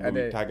else. I'm going to go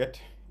with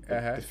Target.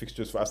 The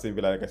fixtures for Aston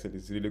Villa, like I said,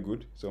 is really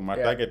good. So my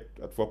target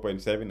at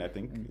 4.7, I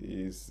think,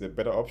 is a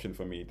better option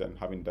for me than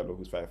having Dalot,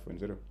 who's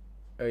 5.0.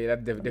 Oh yeah,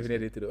 that's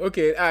definitely true.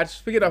 Okay,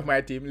 speaking of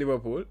my team,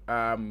 Liverpool,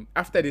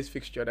 after this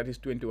fixture, that is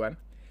 21,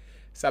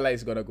 Salah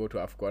is going to go to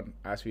AFCON,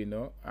 as we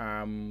know.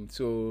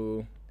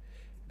 So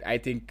I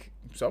think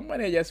some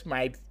managers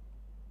might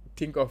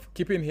think of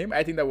keeping him.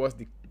 I think that was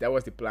the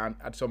plan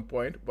at some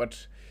point,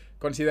 but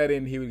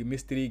considering he will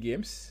miss 3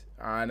 games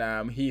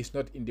and he is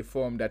not in the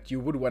form that you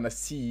would want to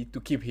see to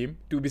keep him,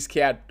 to be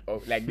scared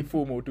of like the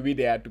FOMO to be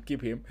there to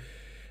keep him.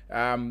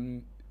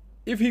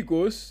 If he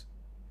goes,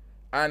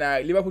 and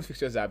Liverpool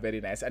fixtures are very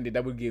nice, and the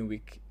double game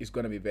week is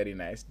going to be very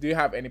nice. Do you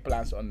have any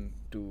plans on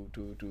to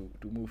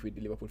move with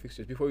the Liverpool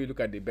fixtures before you look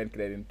at the Ben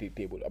Crellin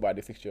table about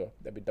the fixture,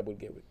 the double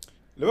game week?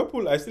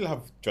 Liverpool, I still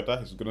have Jota.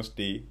 He's going to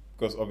stay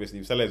because obviously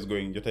if Salah is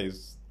going, Jota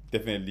is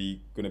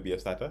definitely going to be a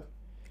starter.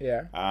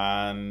 Yeah.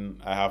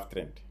 And I have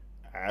Trent.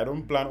 I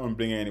don't plan on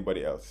bringing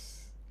anybody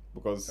else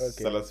because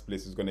Salah's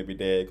place is going to be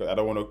there. Because I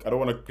don't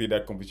want to create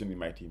that competition in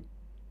my team.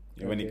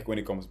 You know, when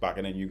he comes back,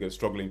 and then you get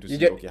struggling to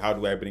see, okay, how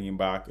do I bring him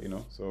back? You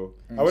know, so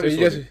I already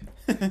you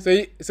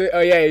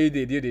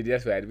did.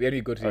 That's right. When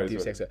we go to the team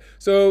sector,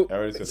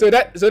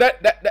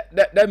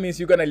 that means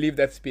you're gonna leave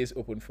that space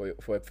open for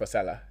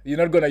Salah. You're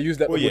not gonna use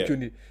that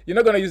opportunity. Yeah. You're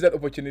not gonna use that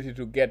opportunity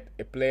to get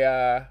a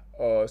player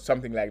or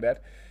something like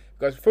that.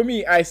 Because for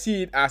me, I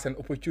see it as an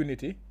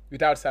opportunity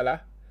without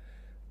Salah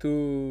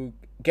to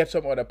get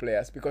some other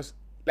players. Because,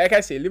 like I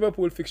say,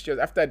 Liverpool fixtures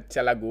after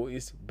Salah go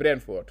is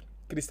Brentford,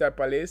 Crystal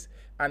Palace,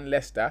 and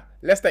Leicester.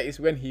 Leicester is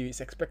when he is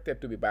expected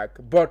to be back.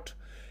 But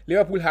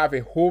Liverpool have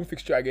a home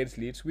fixture against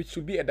Leeds, which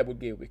should be a double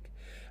game week.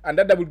 And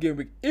that double game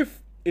week,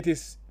 if it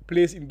is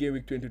placed in game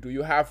week 22,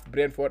 you have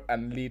Brentford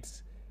and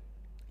Leeds,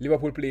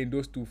 Liverpool playing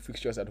those 2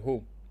 fixtures at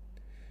home.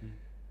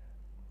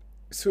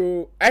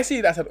 So I see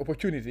it as an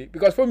opportunity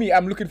because for me,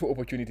 I'm looking for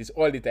opportunities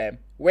all the time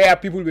where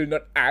people will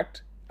not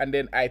act, and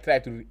then I try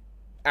to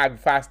act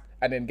fast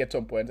and then get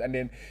some points. And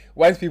then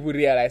once people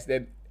realize,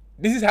 then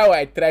this is how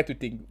I try to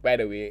think, by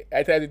the way.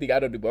 I try to think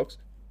out of the box.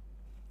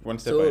 One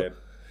step ahead.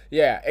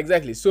 Yeah,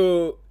 exactly.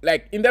 So,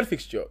 like in that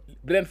fixture,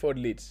 Brentford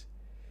Leeds,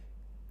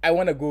 I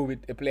want to go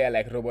with a player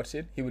like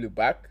Robertson. He will be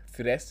back,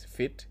 fresh,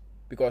 fit,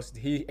 because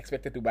he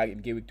expected to back in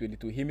game week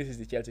 22. He misses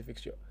the Chelsea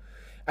fixture.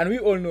 And we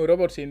all know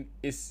Robertson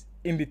is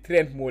in the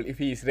Trent mold if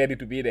he is ready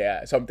to be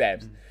there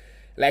sometimes.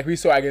 Like we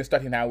saw against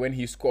Tottenham when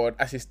he scored,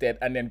 assisted,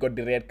 and then got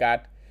the red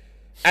card.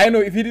 I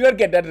know if he did not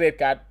get that red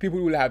card,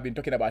 people will have been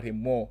talking about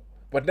him more.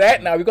 But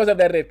right now, because of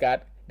that red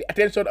card, the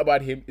attention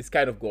about him is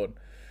kind of gone.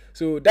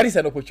 So that is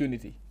an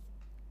opportunity.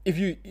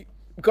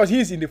 Because he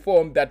is in the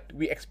form that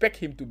we expect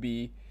him to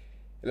be,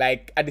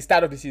 like at the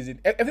start of the season.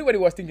 Everybody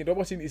was thinking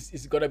Robertson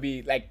is going to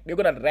be like, they're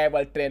going to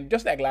rival Trent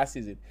just like last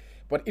season.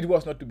 But it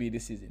was not to be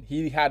this season.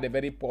 He had a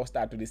very poor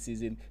start to the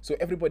season. So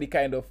everybody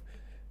kind of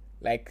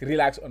like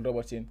relaxed on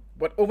Robertson.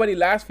 But over the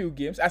last few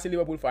games, as a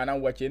Liverpool fan,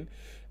 I'm watching,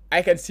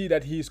 I can see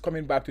that he's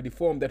coming back to the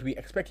form that we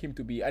expect him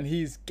to be. And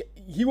he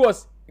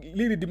was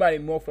really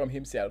demanding more from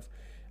himself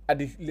at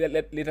the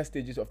later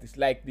stages of this,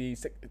 like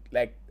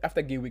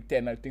after game week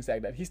 10 and things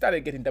like that. He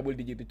started getting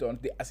double-digit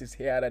returns, the assists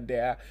here and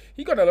there.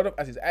 He got a lot of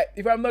assists.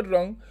 If I'm not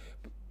wrong,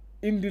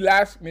 in the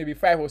last maybe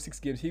 5 or 6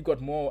 games, he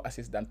got more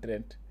assists than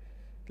Trent,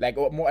 like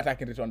more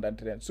attacking return than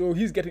Trent. So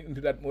he's getting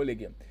into that Mole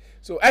game.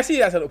 So I see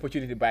it as an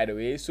opportunity, by the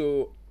way.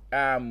 So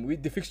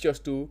with the fixtures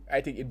too,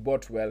 I think it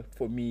bodes well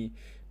for me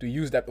to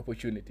use that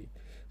opportunity.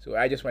 So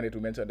I just wanted to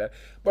mention that.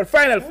 But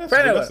final,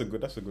 that's a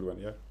good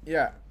one.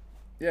 Yeah.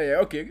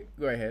 Okay,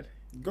 go ahead.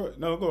 Go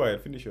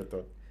ahead. Finish your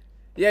thought.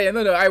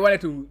 No. I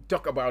wanted to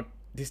talk about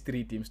these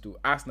 3 teams too: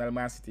 Arsenal,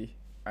 Man City,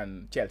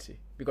 and Chelsea.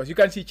 Because you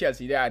can see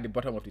Chelsea, they are at the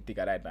bottom of the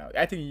ticker right now.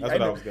 I think that's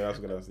what I was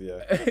gonna say.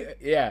 Yeah.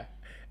 Yeah,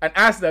 and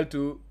Arsenal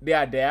too. They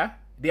are there.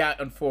 They are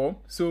on form.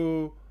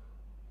 So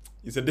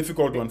it's a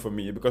difficult one for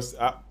me because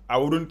I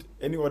wouldn't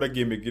any other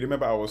game. You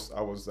remember I was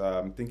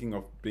thinking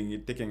of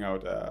taking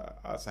out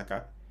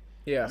Saka.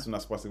 Yeah. As soon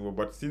as possible,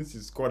 but since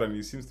he's scored and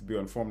he seems to be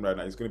on form right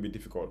now, it's going to be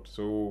difficult.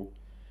 So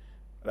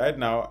right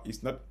now,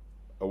 it's not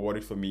a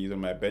worry for me. He's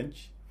on my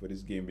bench for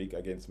this game week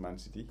against Man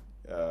City.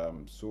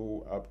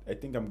 So I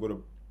think I'm going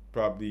to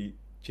probably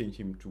change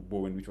him to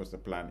Bowen, which was the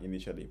plan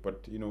initially.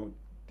 But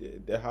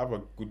they have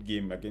a good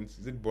game against.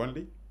 Is it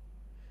Burnley?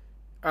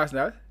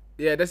 Arsenal.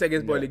 Yeah, that's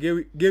against Burnley.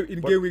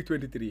 Game week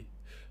 23.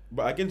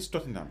 But against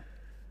Tottenham,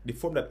 the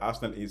form that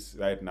Arsenal is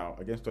right now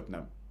against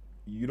Tottenham,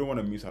 you don't want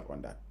to miss out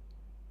on that.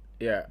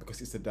 Yeah. Because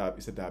it's a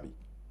derby.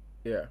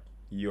 Yeah.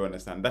 You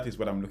understand? That is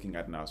what I'm looking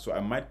at now. So I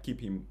might keep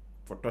him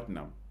for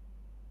Tottenham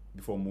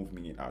before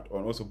moving it out.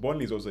 And also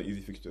Burnley is also an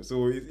easy fixture.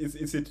 So it's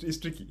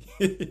tricky.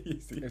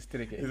 It's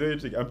tricky. It's very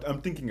tricky. I'm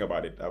thinking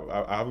about it.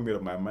 I haven't made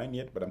up my mind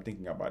yet, but I'm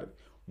thinking about it.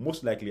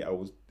 Most likely I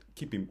will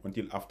keep him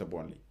until after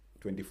Burnley,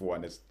 24,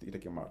 and let's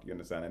take him out. You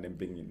understand? And then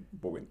bring in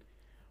Bowen.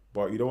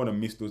 But you don't want to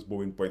miss those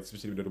Bowen points,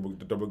 especially with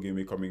the double game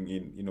week coming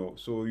in,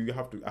 So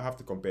I have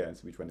to compare and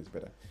see which one is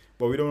better.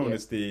 But we don't want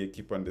to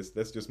keep on this.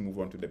 Let's just move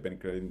on to the Ben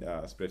Crellin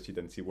spreadsheet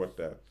and see what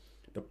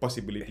the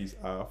possibilities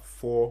are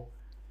for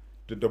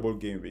the double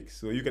game week.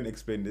 So you can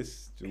explain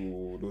this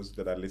to those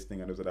that are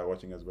listening and those that are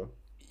watching as well.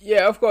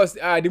 Yeah, of course.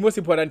 The most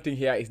important thing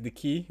here is the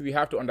key. We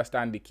have to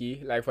understand the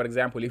key. Like for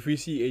example, if we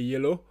see a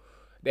yellow,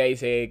 there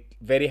is a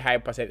very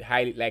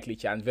high likely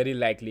chance, very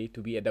likely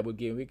to be a double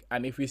game week.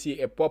 And if we see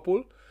a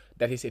purple,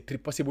 that is a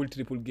possible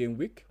triple game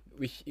week,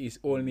 which is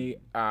only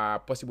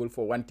possible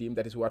for one team,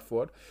 that is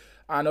Watford.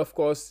 And of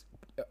course,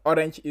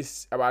 orange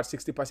is about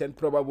 60%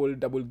 probable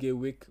double game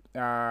week.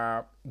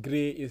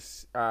 Grey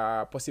is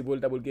possible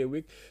double game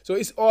week. So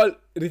it's all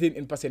written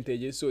in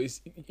percentages. So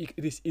it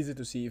is easy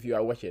to see if you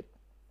are watching.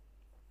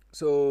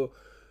 So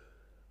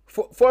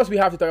first, we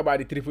have to talk about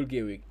the triple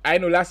game week. I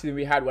know last season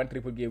we had one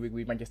triple game week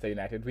with Manchester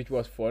United, which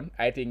was fun.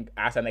 I think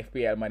as an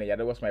FPL manager,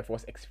 that was my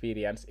first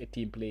experience, a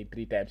team playing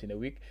 3 times in a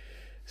week.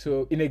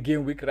 So in a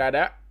game week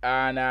rather,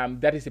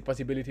 and that is a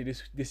possibility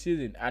this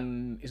season,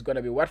 and it's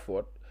gonna be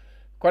Watford.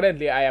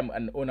 Currently, I am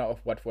an owner of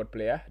Watford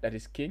player, that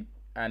is King,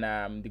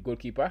 and the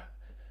goalkeeper.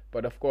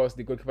 But of course,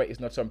 the goalkeeper is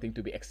not something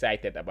to be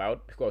excited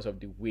about because of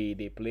the way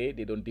they play.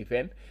 They don't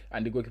defend,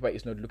 and the goalkeeper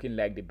is not looking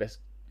like the best.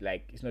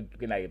 Like it's not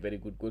looking like a very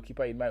good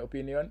goalkeeper in my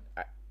opinion.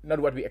 Not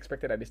what we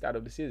expected at the start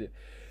of the season.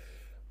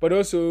 But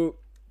also,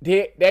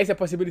 there is a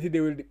possibility they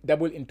will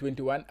double in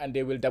 21 and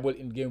they will double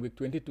in game week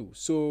 22.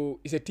 So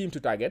it's a team to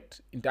target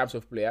in terms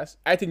of players.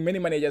 I think many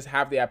managers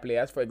have their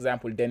players. For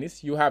example,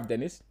 Dennis. You have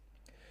Dennis.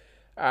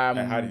 I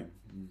had him.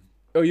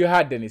 Oh, you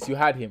had Dennis. You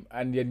had him,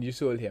 and then you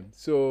sold him.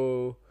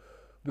 So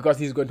because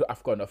he's going to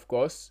AFCON, of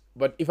course.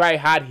 But if I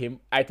had him,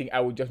 I think I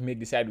would just make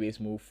the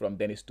sideways move from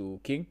Dennis to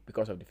King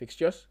because of the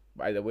fixtures,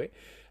 by the way.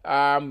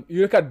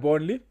 You look at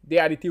Burnley. They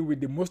are the team with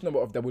the most number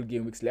of double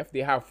game weeks left. They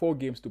have 4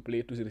 games to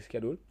play to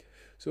reschedule.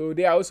 So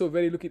they are also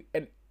very looking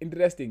and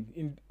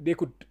interesting. They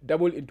could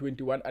double in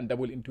 21 and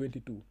double in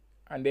 22.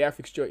 And their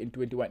fixture in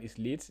 21 is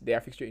Leeds.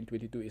 Their fixture in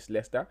 22 is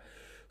Leicester.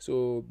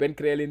 So Ben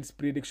Crellin's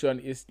prediction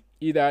is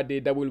either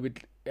they double with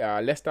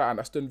Leicester and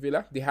Aston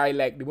Villa. The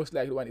most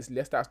likely one is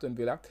Leicester, Aston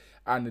Villa,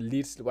 and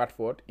Leeds,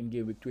 Watford in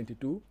game week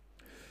 22.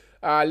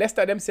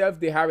 Leicester themselves,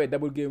 they have a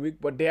double game week,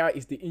 but there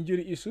is the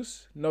injury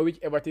issues. Norwich,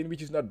 Everton,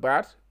 which is not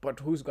bad, but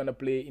who's gonna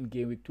play in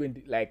game week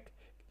 20? Like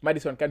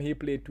Madison, can he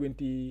play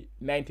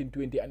 19,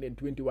 20, and then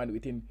 21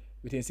 within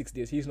 6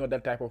 days? He's not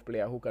that type of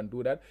player who can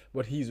do that,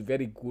 but he's a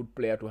very good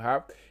player to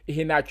have.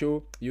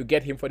 Iheanacho, you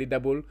get him for the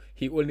double.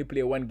 He only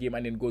play 1 game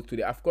and then goes to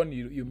the AFCON.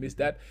 You miss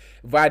that.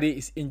 Vardy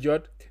is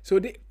injured.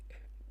 So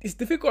it's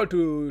difficult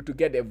to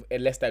get a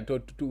Leicester,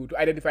 to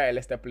identify a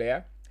Leicester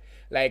player.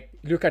 Like,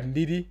 look at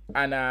Ndidi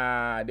and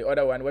the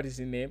other one, what is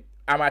his name?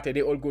 Amate,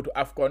 they all go to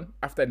AFCON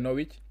after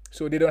Norwich.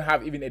 So they don't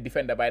have even a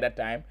defender by that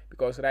time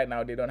because right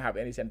now they don't have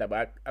any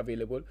centre-back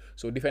available.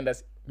 So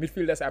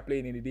midfielders are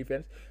playing in the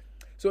defense.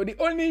 So the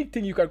only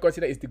thing you can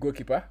consider is the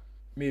goalkeeper,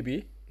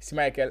 maybe,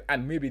 Schmeichel,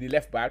 and maybe the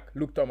left-back,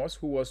 Luke Thomas,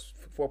 who was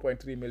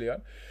 4.3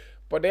 million.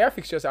 But their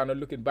fixtures are not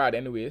looking bad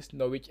anyways.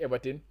 Norwich,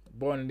 Everton,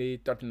 Burnley,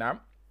 Tottenham.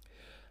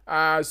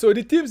 So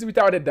the teams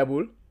without a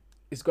double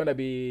is going to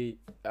be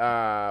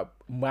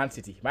Man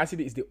City. Man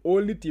City is the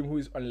only team who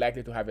is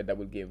unlikely to have a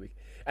double game week.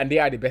 And they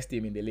are the best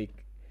team in the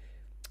league.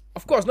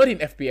 Of course, not in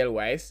FPL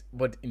wise,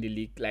 but in the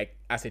league, like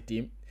as a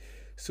team.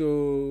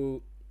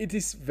 So it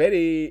is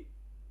very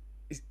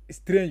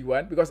strange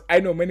one because I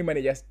know many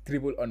managers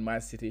dribble on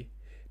Man City.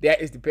 There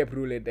is the Pep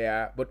rule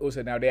there, but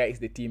also now there is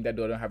the team that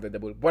don't have the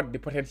double. But the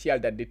potential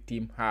that the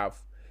team have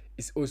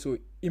is also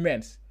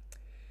immense.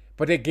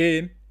 But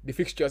again, the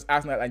fixtures,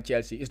 Arsenal and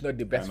Chelsea, is not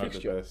the best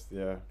fixture. The best,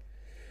 yeah.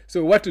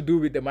 So what to do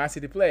with the Man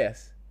City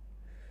players?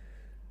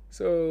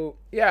 So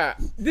yeah,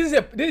 this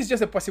is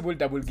just a possible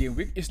double game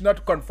week. It's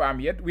not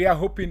confirmed yet. We are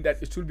hoping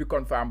that it should be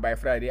confirmed by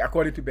Friday.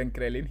 According to Ben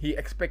Crellin, he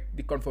expects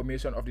the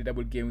confirmation of the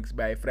double game weeks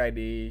by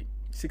Friday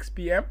 6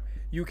 p.m.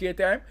 UK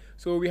time.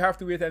 So we have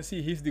to wait and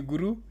see. He's the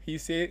guru. He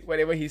says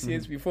whatever he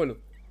says, we follow.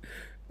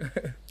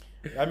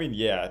 I mean,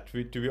 yeah.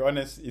 To be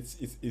honest, it's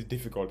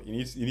difficult.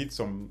 You need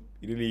some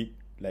really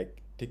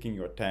like taking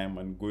your time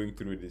and going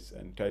through this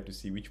and try to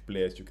see which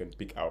players you can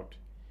pick out.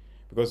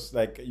 Because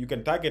like you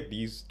can target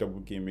these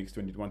double game weeks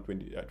 21,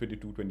 20,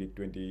 22, 20,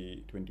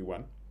 20,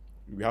 21.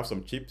 We have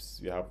some chips.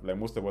 We have like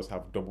most of us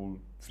have double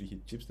free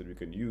hit chips that we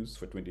can use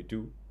for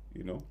 22.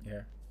 You know.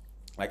 Yeah.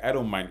 Like I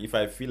don't mind if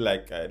I feel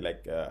like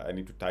I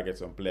need to target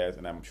some players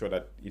and I'm sure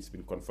that it's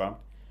been confirmed.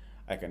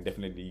 I can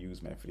definitely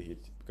use my free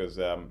hit because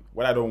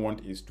what I don't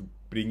want is to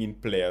bring in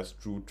players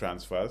through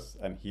transfers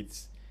and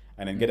hits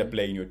and then get a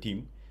player in your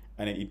team.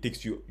 And then it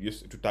takes you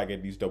just to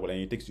target these double, and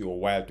it takes you a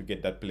while to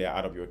get that player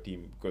out of your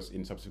team because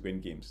in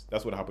subsequent games,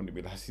 that's what happened to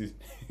me last season.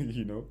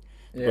 You know,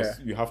 because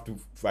you have to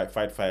fight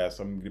fire.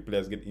 Some of the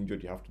players get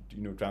injured. You have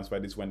to transfer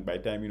this one. By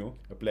the time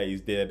a player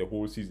is there the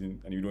whole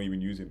season and you don't even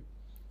use him.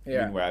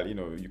 Yeah. Meanwhile,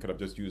 you could have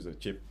just used a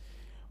chip.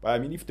 But I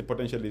mean, if the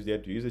potential is there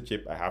to use a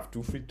chip, I have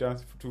two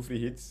free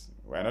hits.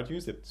 Why not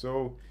use it?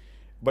 So,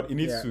 but you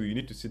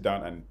need to sit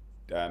down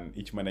and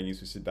each manager needs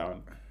to sit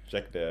down,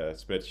 check the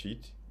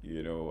spreadsheet.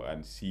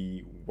 And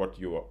see what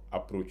your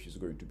approach is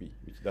going to be.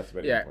 That's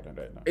very important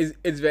right now.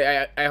 It's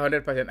very. I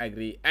 100%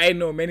 agree. I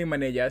know many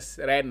managers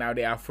right now,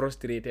 they are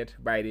frustrated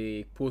by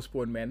the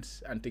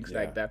postponements and things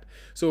like that.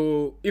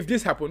 So if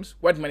this happens,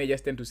 what managers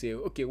tend to say,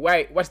 okay,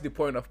 what's the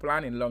point of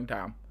planning long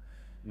term?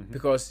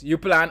 Because you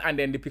plan and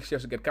then the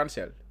pictures get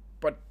cancelled.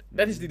 But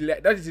that is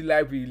the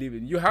life we live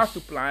in. You have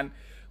to plan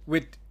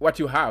with what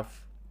you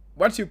have.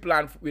 Once you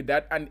plan with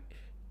that, and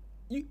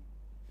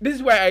this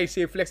is why I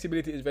say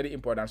flexibility is very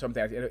important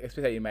sometimes,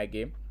 especially in my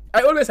game.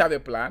 I always have a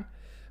plan,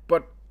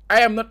 but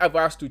I am not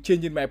averse to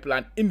changing my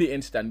plan in the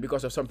instant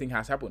because of something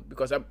has happened.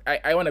 Because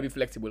I want to be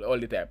flexible all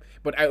the time,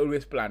 but I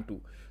always plan to.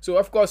 So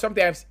of course,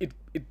 sometimes it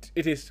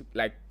is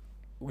like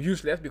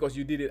useless because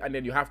you did it and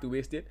then you have to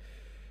waste it.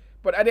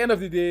 But at the end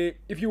of the day,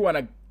 if you want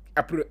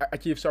to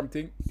achieve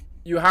something,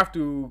 you have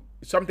to.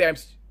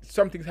 Sometimes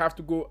some things have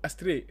to go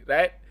astray,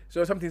 right?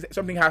 So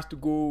something has to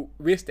go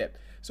wasted.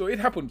 So it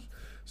happens.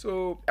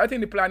 So I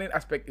think the planning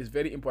aspect is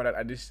very important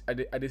at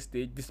this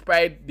stage,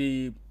 despite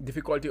the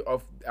difficulty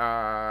of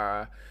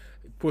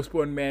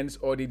postponements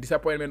or the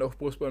disappointment of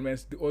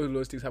postponements, all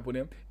those things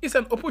happening. It's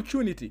an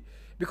opportunity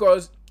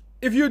because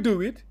if you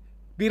do it,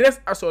 the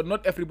rest assured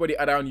not everybody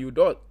around you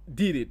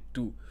did it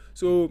too.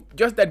 So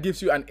just that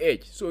gives you an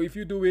edge. So if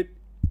you do it,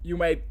 you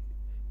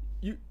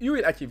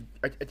will achieve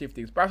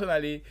things.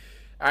 Personally,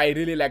 I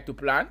really like to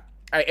plan.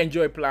 I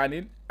enjoy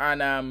planning,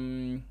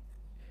 and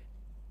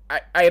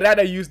I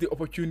rather use these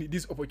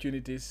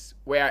opportunities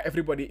where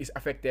everybody is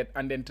affected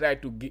and then try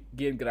to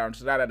gain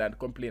grounds rather than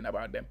complain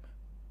about them.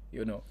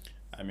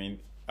 I mean,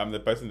 I'm the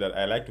person that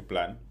I like to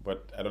plan,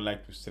 but I don't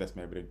like to stress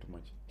my brain too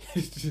much.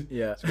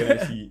 Yeah. So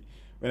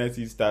when I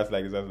see stats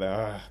like this, I was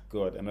like,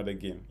 God, another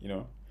game,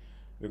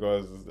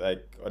 because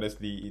like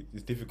honestly,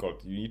 it's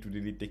difficult. You need to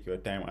really take your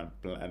time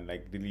and plan and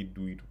like really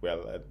do it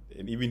well,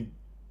 and even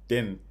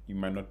then you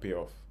might not pay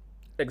off.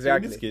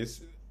 Exactly. So in this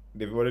case,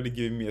 they've already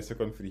given me a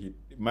second free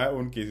hit. My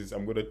own case is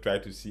I'm going to try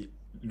to see,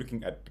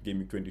 looking at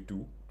gaming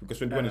 22, because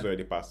 21 is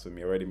already passed for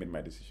me. I already made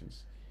my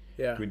decisions.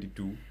 Yeah.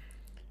 22,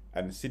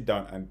 and sit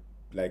down and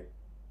like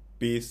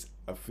base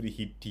a free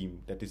hit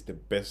team that is the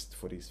best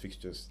for these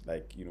fixtures,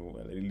 like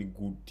a really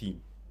good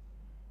team.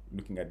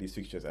 Looking at these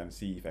fixtures and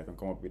see if I can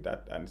come up with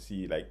that and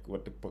see like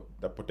what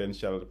the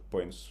potential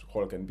points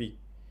haul can be,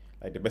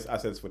 like the best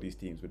assets for these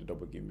teams with the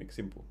double game. Make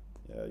simple.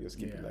 Just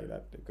keep it like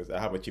that because I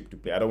have a chip to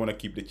play. I don't want to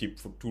keep the chip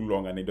for too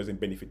long and it doesn't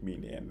benefit me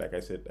in the end. Like I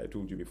said, I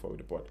told you before with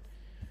the pod.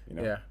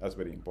 That's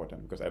very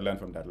important because I learned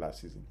from that last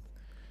season.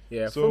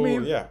 Yeah. So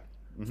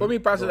for me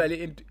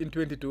personally, in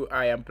 22,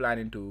 I am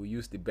planning to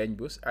use the bench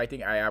boost. I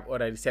think I have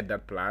already set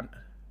that plan.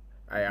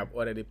 I have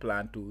already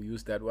planned to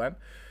use that one.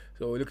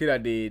 So looking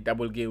at the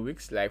double game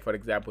weeks, like for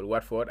example,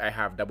 Watford, I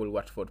have double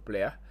Watford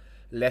player.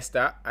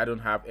 Leicester, I don't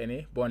have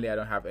any. Burnley, I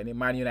don't have any.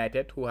 Man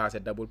United, who has a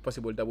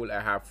possible double, I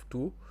have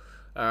 2.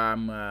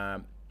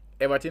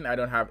 Everton, I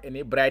don't have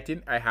any.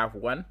 Brighton, I have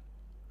 1.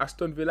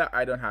 Aston Villa,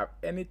 I don't have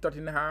any.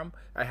 Tottenham,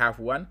 I have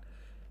 1.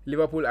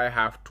 Liverpool, I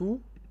have 2.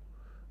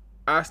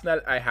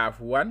 Arsenal, I have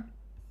 1.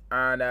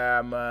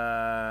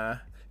 And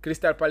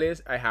Crystal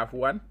Palace, I have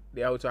 1.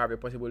 They also have a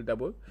possible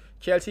double.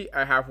 Chelsea,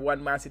 I have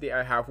 1. Man City,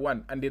 I have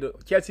 1. And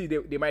Chelsea,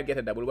 they might get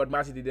a double, but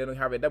Man City, they don't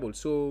have a double.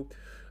 So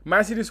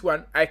Man City's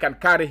one, I can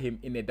carry him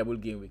in a double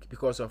game week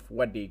because of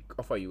what they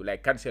offer you.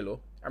 Like Cancelo,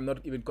 I'm not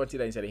even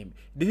considering selling him.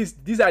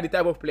 These are the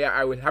type of player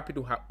I will happy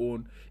to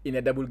own in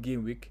a double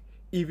game week,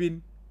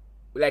 even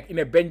like in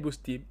a bench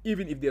boost team,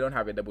 even if they don't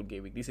have a double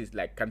game week. This is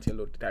like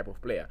Cancelo type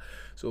of player.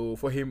 So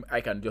for him,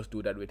 I can just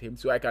do that with him.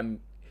 So I can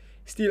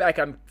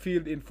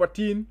field in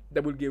 14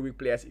 double game week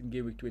players in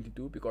game week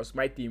 22 because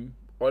my team,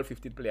 all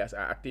 15 players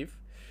are active.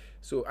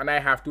 So, and I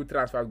have 2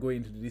 transfers going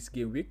into this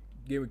game week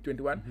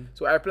 21.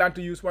 So I plan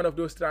to use one of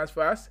those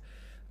transfers.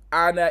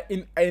 And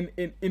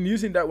in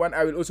using that one,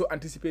 I will also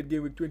anticipate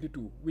game week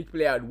 22. Which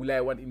player will I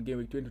want in game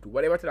week 22?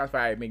 Whatever transfer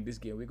I make this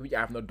game week, which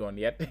I have not done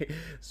yet.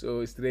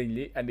 So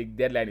strangely, and the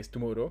deadline is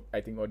tomorrow,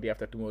 I think, or day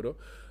after tomorrow.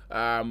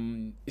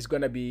 It's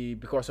gonna be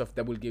because of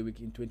double game week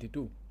in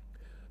 22.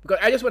 Because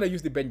I just want to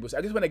use the bench boost.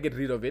 I just want to get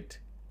rid of it.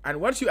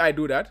 And once I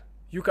do that,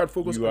 you can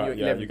focus on your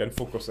 11. You can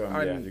focus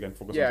on. You can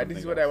focus. Yeah, on this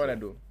is what I want to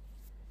do.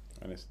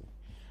 Honestly,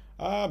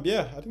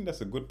 yeah, I think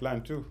that's a good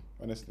plan too.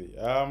 Honestly,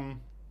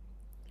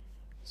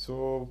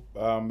 so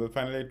we'll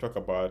finally talk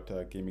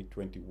about Game Week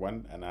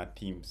 21 and our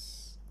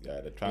teams,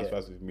 the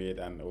transfers we've made,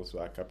 and also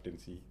our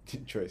captaincy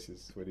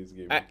choices for this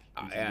game.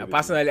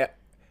 Personally,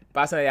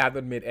 I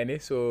haven't made any,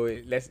 so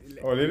let's.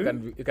 Oh,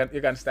 really?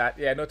 You can start.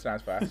 Yeah, no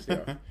transfers.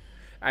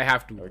 I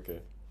have to. Okay.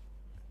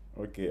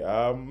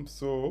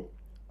 So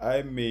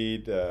I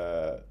made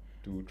 2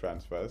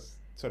 transfers.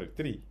 Sorry,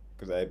 3,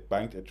 because I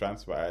banked a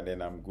transfer and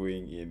then I'm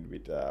going in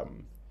with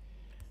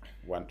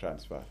 1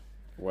 transfer,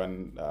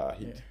 1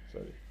 hit. Yeah.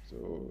 Sorry.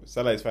 So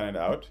Salah is finally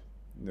out.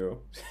 No,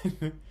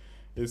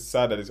 it's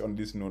sad that it's on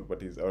this note,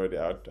 but he's already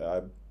out.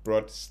 I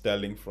brought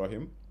Sterling for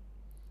him.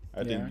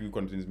 I think you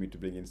convinced me to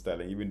bring in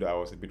Sterling, even though I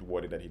was a bit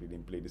worried that he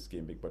didn't play this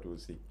game big, but we'll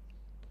see.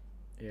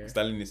 Yeah.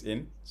 Sterling is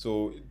in.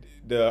 So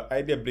the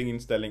idea of bringing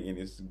Sterling in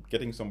is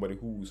getting somebody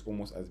who's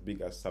almost as big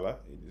as Salah,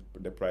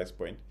 the price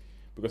point,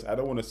 because I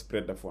don't want to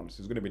spread the funds.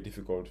 It's going to be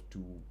difficult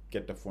to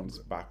get the funds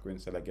back when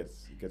Salah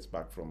gets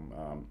back from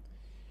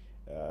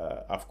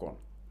AFCON.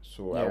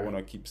 So I want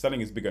to keep.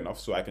 Sterling is big enough,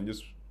 so I can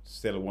just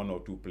sell 1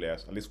 or 2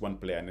 players, at least 1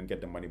 player, and then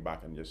get the money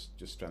back and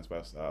just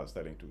transfer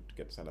Sterling to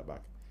get Salah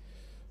back.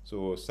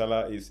 So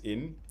Salah is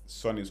in.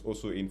 Son is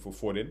also in for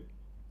Foden.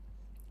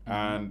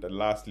 And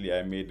lastly,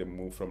 I made the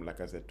move from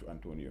Lacazette to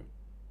Antonio.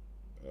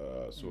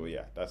 So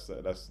yeah, that's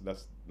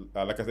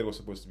Lacazette was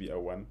supposed to be a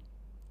one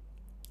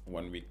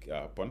week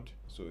punt.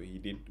 So he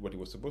did what he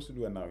was supposed to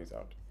do, and now he's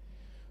out.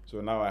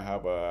 So now I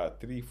have a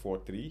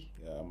 3-4-3.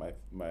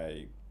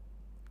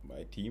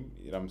 My team,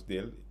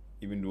 Ramsdale.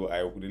 Even though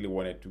I really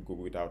wanted to go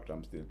without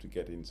Ramsdale to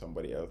get in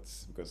somebody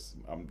else, because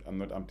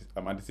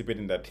I'm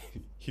anticipating that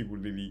he will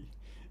really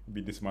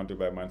be dismantled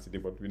by Man City,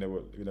 but we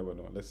never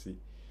know. Let's see.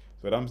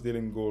 So Ramsdale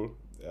in goal.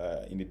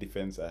 In the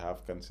defense, I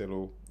have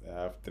Cancelo, I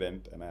have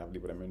Trent, and I have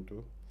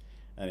Livramento.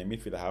 And in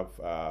midfield, I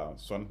have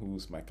Son,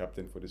 who's my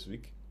captain for this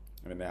week.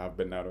 And then I have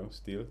Bernardo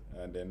still,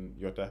 and then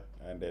Jota,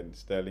 and then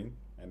Sterling.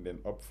 And then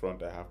up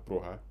front, I have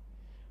Broha,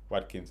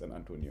 Watkins, and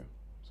Antonio.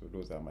 So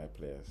those are my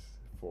players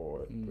for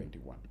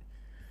 21.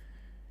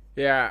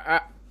 Yeah,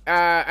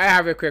 I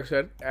have a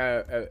question.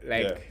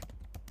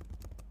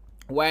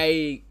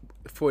 Why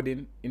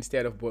Foden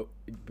instead of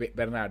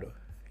Bernardo?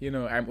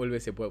 I'm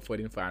always a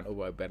Foden fan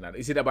over Bernardo.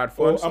 Is it about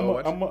funds or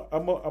what? I'm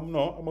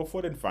a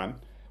Foden fan,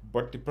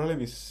 but the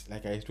problem is,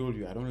 like I told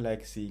you, I don't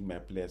like seeing my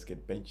players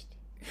get benched.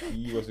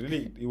 It was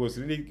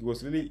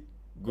really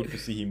good to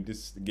see him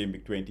this game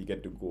week 20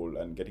 get the goal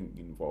and getting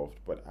involved,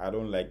 but I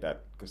don't like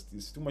that because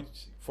it's too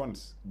much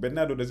funds.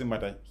 Bernardo doesn't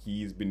matter.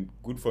 He's been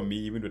good for me,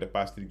 even though the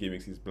past 3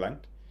 games he's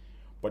blanked,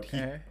 but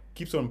he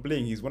keeps on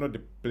playing. He's one of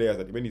the players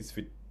that when he's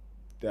fit,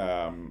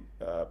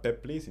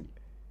 Pep plays him.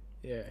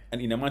 Yeah. And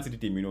in a Man City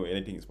team,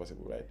 anything is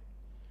possible, right?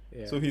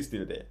 Yeah. So he's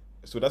still there.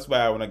 So that's why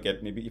I want to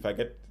get, maybe if I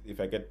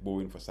get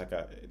Bowen for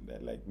Saka,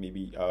 like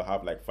maybe I'll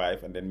have like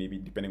 5, and then maybe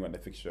depending on the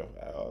fixture,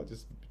 I'll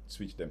just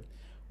switch them.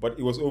 But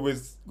it was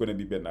always going to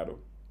be Bernardo.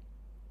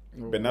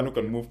 Bernardo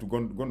can move to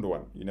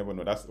Gundogan. You never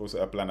know. That's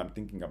also a plan I'm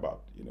thinking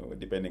about.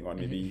 Depending on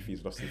maybe if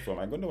he's lost his form,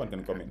 and Gundogan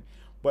can come in.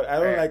 But I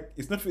don't like.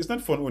 It's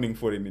not fun owning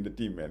for him in the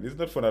team, man. It's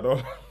not fun at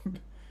all.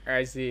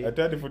 I see. I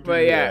tried it for 2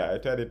 years. I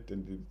tried it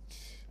and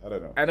I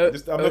don't know.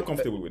 I'm not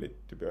comfortable with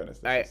it, to be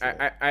honest.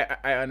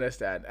 I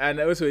understand, and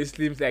also it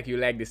seems like you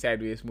like the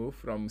sideways move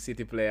from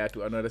City player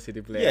to another City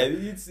player.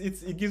 Yeah,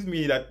 it gives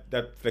me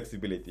that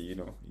flexibility.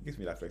 It gives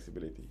me that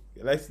flexibility.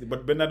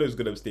 But Bernardo is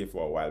gonna stay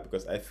for a while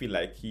because I feel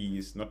like he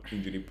is not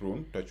injury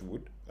prone, touch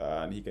wood,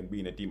 and he can be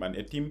in a team. And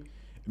a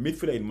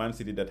midfielder in Man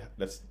City that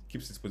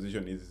keeps his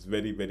position is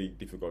very, very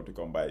difficult to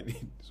come by.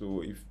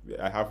 So if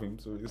I have him,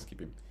 so just keep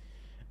him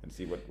and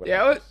see what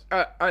happens.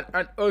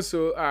 And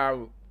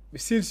also.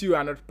 Since you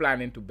are not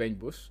planning to bench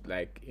boost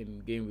like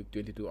in game week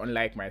 22,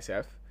 unlike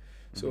myself,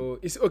 so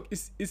it's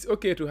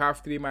okay to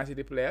have 3 Man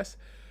City players,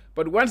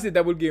 but once the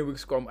double game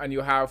weeks come and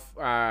you have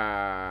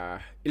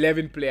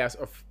 11 players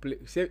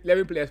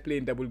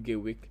playing double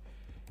game week,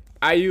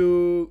 are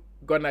you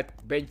gonna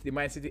bench the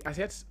Man City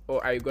assets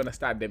or are you gonna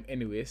start them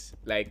anyways?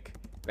 Like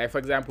for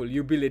example,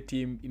 you build a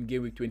team in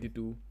game week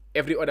 22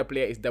 every other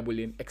player is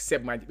doubling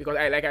except Man, because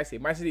like I say,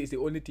 Man City is the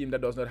only team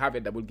that does not have a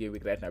double game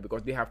week right now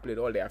because they have played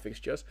all their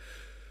fixtures.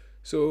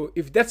 So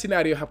if that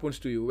scenario happens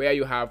to you, where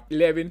you have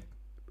 11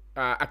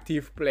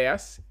 active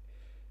players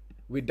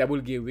with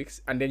double game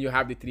weeks, and then you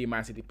have the 3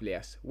 Man City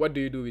players, what do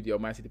you do with your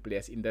Man City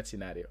players in that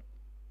scenario?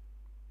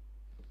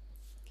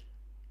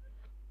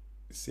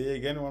 Say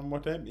again one more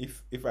time.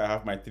 If I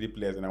have my 3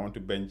 players and I want to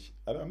bench,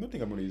 I don't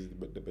think I'm going to use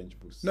the bench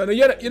boost. No,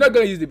 you're not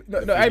going to use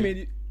the I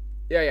mean,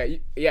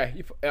 yeah.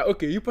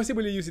 Okay, you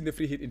possibly using the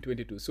free hit in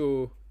 22,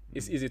 so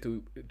it's easy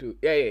to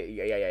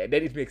yeah.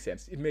 Then it makes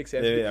sense. It makes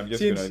sense. Yeah, I'm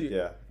just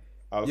gonna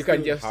I'll you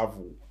can just have,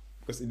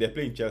 because they're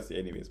playing Chelsea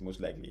anyways, most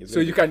likely. It's so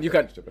you can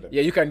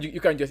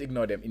just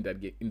ignore them in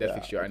that game, in that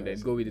fixture, and then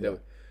go with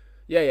it.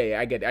 Yeah.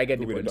 I get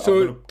the point.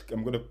 So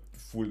I'm gonna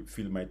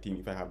fulfill my team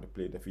if I have to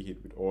play the free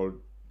hit with all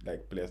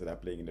like players that are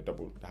playing in the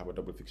double, have a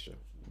double fixture.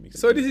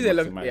 So this is a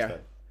long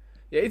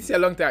it's a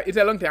long time. It's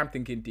a long time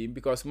thinking team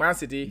because Man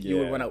City you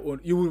will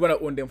wanna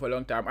own them for a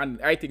long time,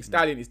 and I think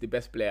Sterling is the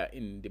best player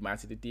in the Man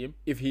City team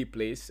if he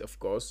plays, of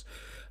course.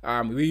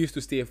 We used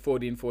to stay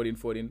 14,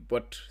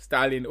 but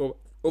Sterling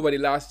over the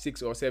last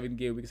 6 or 7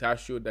 game weeks has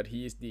showed that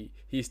he's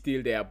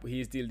still there.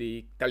 He's still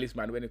the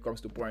talisman when it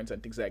comes to points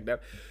and things like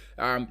that.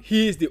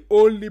 He is the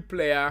only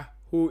player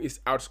who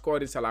is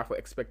outscoring Salah for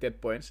expected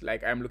points.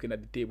 Like I'm looking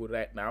at the table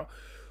right now.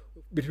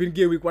 Between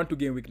game week 1 to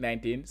game week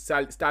 19,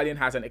 Sterling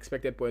has an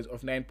expected points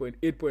of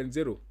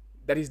 9.8.0.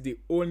 That is the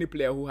only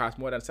player who has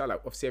more than Salah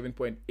of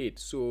 7.8.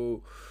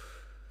 So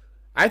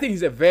I think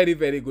he's a very,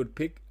 very good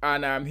pick,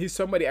 and he's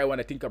somebody I want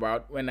to think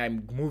about when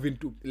I'm moving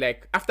to,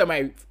 like, after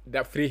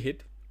that free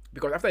hit,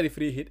 because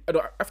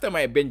after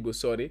my bench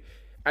boost,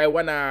 I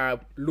want to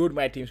load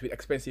my teams with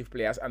expensive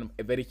players and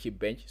a very cheap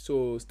bench.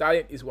 So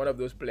Sterling is one of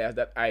those players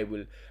that I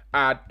will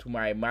add to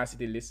my Man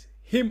City list.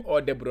 Him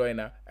or De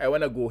Bruyne, I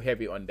want to go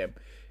heavy on them.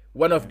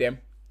 One of them.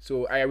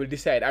 So I will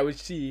decide. I will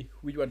see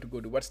which one to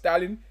go to. But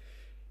Sterling,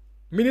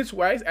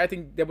 minutes-wise, I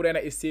think De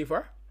Bruyne is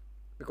safer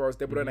because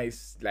De Bruyne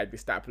is like the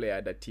star player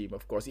of that team.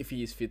 Of course, if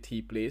he is fit,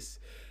 he plays.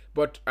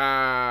 But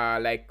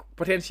like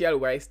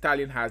potential-wise,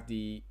 Sterling has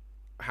the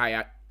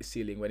higher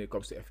ceiling when it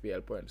comes to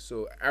FPL points.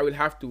 So I will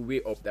have to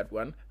weigh up that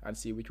one and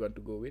see which one to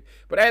go with.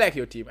 But I like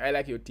your team. I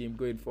like your team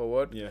going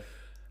forward. Yeah.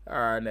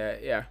 And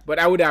but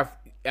I would have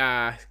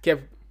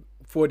kept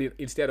Foden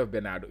instead of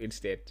Bernardo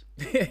instead.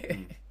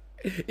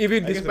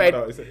 Even despite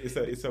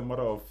it's a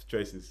matter of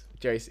choices.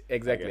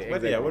 Exactly.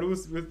 But yeah,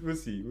 we'll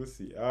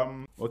see.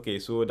 Okay,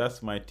 so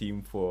that's my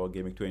team for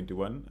Gaming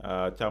 21.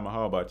 Chama,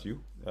 how about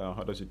you?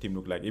 How does your team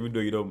look like? Even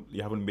though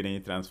you haven't made any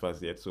transfers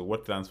yet, so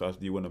what transfers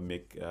do you want to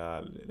make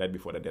right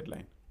before the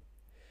deadline?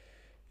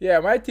 Yeah,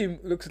 my team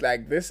looks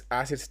like this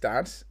as it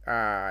stands.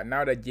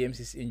 Now that James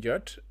is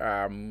injured,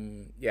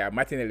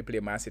 Martinelli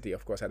play Man City.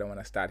 Of course, I don't want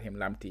to start him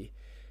Lamptey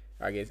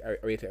against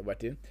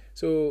Everton.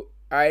 So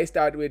I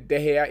start with De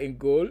Gea in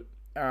goal,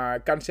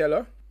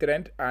 Cancelo,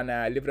 Trent, and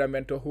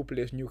Livramento, who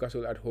plays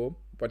Newcastle at home,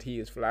 but he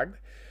is flagged.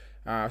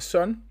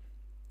 Son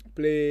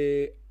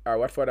play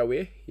Watford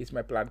away. He's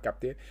my planned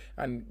captain.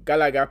 And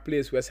Gallagher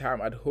plays West Ham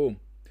at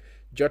home.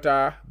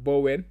 Jota,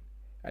 Bowen,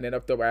 and then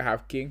up top I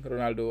have King,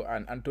 Ronaldo,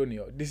 and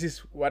Antonio. This is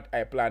what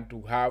I plan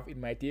to have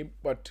in my team,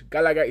 but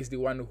Gallagher is the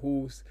one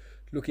who's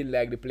looking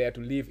like the player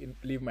to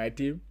leave my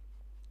team.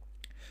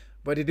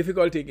 But the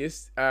difficult thing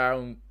is,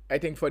 I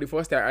think for the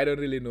first time, I don't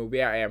really know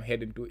where I am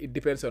heading to. It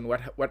depends on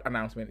what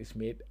announcement is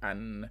made,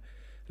 and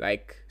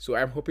so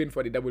I'm hoping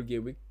for the double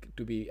game week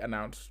to be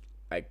announced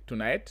like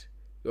tonight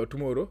or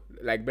tomorrow,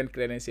 like Ben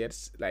Crellin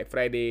says, like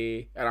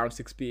Friday around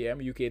 6 p.m.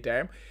 UK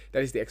time.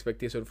 That is the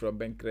expectation from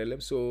Ben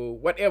Crellin. So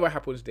whatever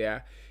happens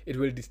there, it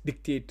will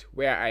dictate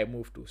where I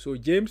move to. So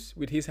James,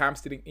 with his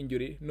hamstring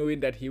injury,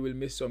 knowing that he will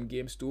miss some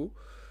games too,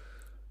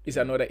 is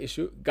another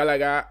issue.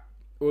 Gallagher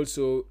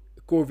also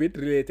COVID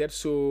related,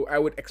 so I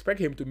would expect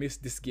him to miss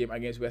this game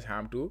against West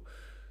Ham too.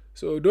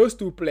 So those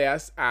 2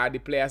 players are the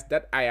players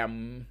that I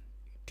am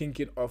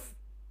thinking of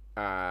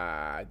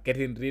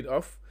getting rid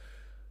of.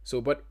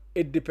 So, but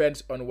it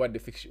depends on what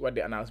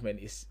the announcement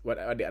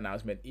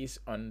is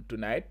on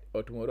tonight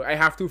or tomorrow. I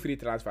have 2 free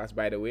transfers,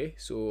 by the way,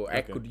 so okay.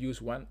 I could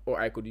use one or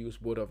I could use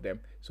both of them.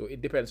 So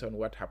it depends on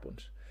what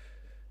happens.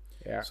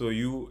 Yeah. So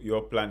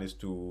your plan is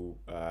to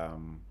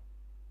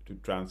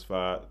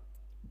transfer,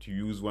 to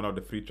use one of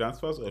the free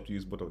transfers or to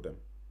use both of them?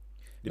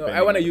 No,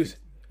 I want to use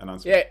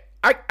announcement.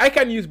 Yeah, I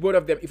can use both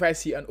of them if I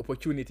see an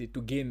opportunity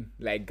to gain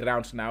like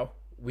grounds now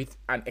with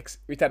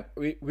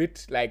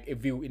like a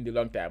view in the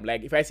long term.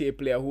 Like if I see a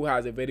player who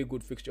has a very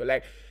good fixture,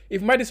 like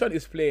if Maddison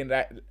is playing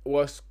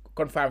was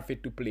confirmed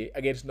fit to play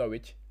against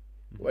Norwich,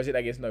 was it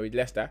against Norwich,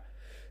 Leicester,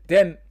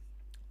 then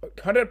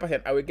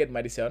 100% I will get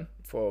Maddison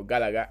for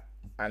Gallagher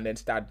and then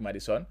start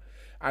Maddison.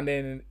 And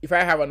then if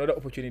I have another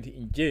opportunity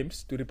in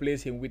James to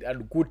replace him with a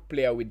good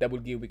player with double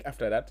game week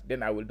after that,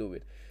 then I will do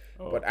it.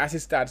 Oh. But as it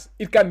starts,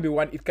 it can be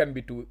 1, it can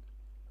be 2,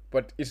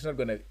 but it's not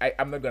gonna.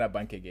 I'm not gonna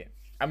bank again.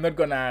 I'm not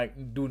gonna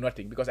do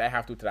nothing because I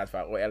have to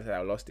transfer or else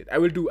I lost it. I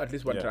will do at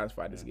least one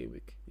transfer this game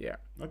week. Yeah,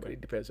 okay. But it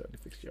depends on the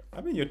fixture.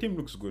 I mean, your team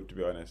looks good, to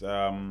be honest.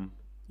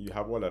 you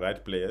have all the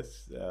right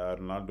players.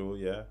 Ronaldo,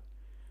 yeah.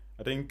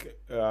 I think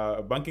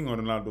banking on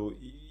Ronaldo,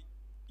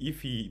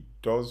 if he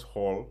does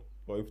haul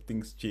or if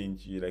things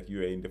change, like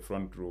you are in the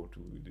front row to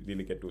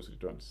really get those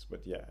returns.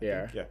 But yeah, I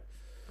think, yeah.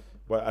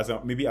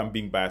 But maybe I'm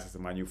being biased as a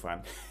Man U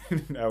fan.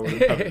 I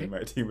wouldn't have him in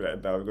my team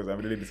right now because I'm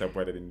really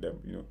disappointed in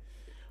them,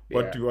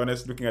 But to be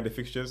honest, looking at the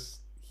fixtures,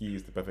 he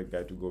is the perfect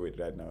guy to go with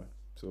right now.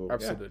 So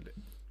absolutely,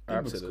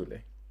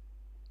 absolutely.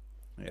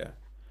 Yeah.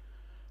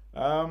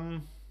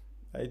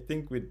 I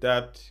think with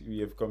that we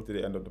have come to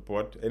the end of the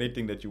pod.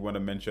 Anything that you want to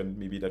mention,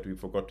 maybe that we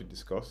forgot to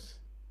discuss?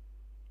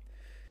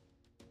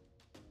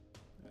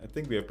 I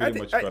think we are pretty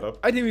much caught up.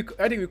 I think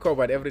we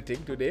covered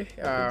everything today.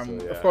 So,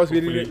 yeah. Of course, we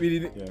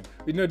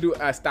didn't do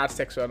a start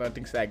section or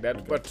things like that.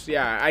 Okay. But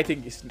yeah, I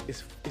think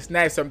it's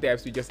nice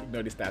sometimes to just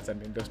ignore the stats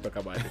and then just talk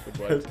about the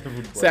football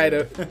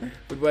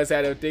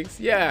side of things.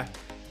 Yeah.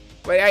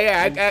 But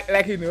I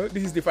like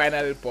this is the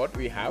final pod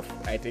we have,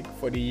 I think,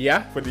 for the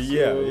year. For the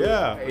year,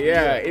 yeah.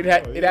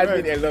 It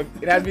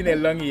has been a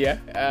long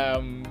year.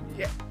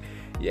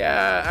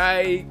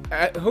 I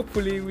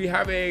hopefully we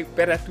have a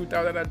better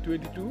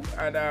 2022,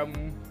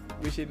 and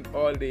wishing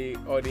all the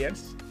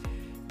audience,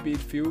 be it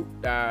few,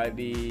 a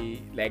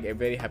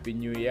very happy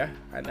new year,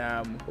 and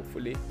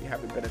hopefully we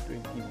have a better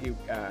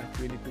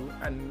 2022,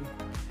 and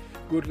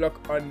good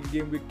luck on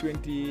game week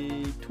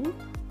 22.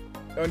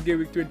 On game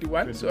week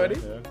 21, sorry.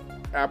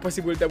 Yeah.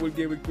 Possible double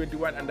game week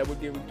 21 and double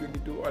game week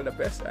 22. All the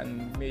best,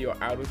 and may your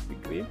arrows be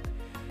green.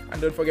 And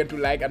don't forget to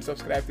like and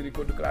subscribe to the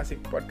Code to Classic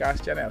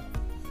podcast channel.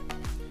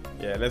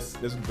 Yeah, let's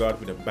go out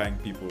with a bang,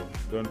 people.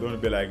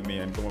 Don't be like me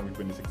and come up with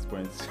 26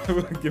 points.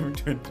 Give me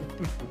 20.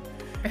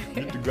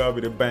 We need to go out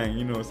with a bang,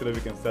 so that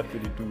we can start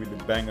 22 with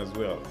a bang as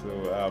well.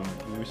 So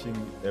wishing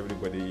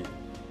everybody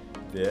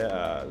there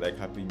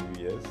happy New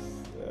Year's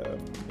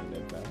in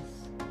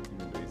advance.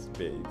 Even though it's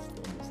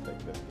almost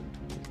like less than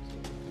 2 weeks.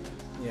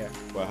 So. Yeah.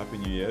 Well, happy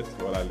New Year's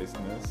to all our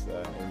listeners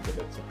and everybody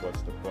that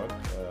supports the pod.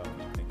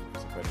 Thank you for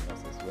supporting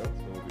us as well. So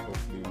we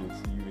hopefully will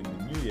see you in the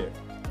new year.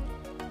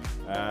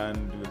 And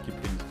we'll keep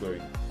things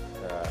going.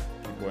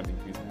 Keep on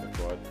increasing the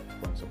pod,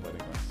 keep on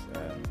supporting us.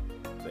 And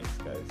thanks,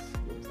 guys.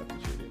 We always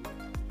appreciate it.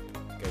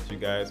 Catch you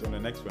guys on the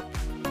next one.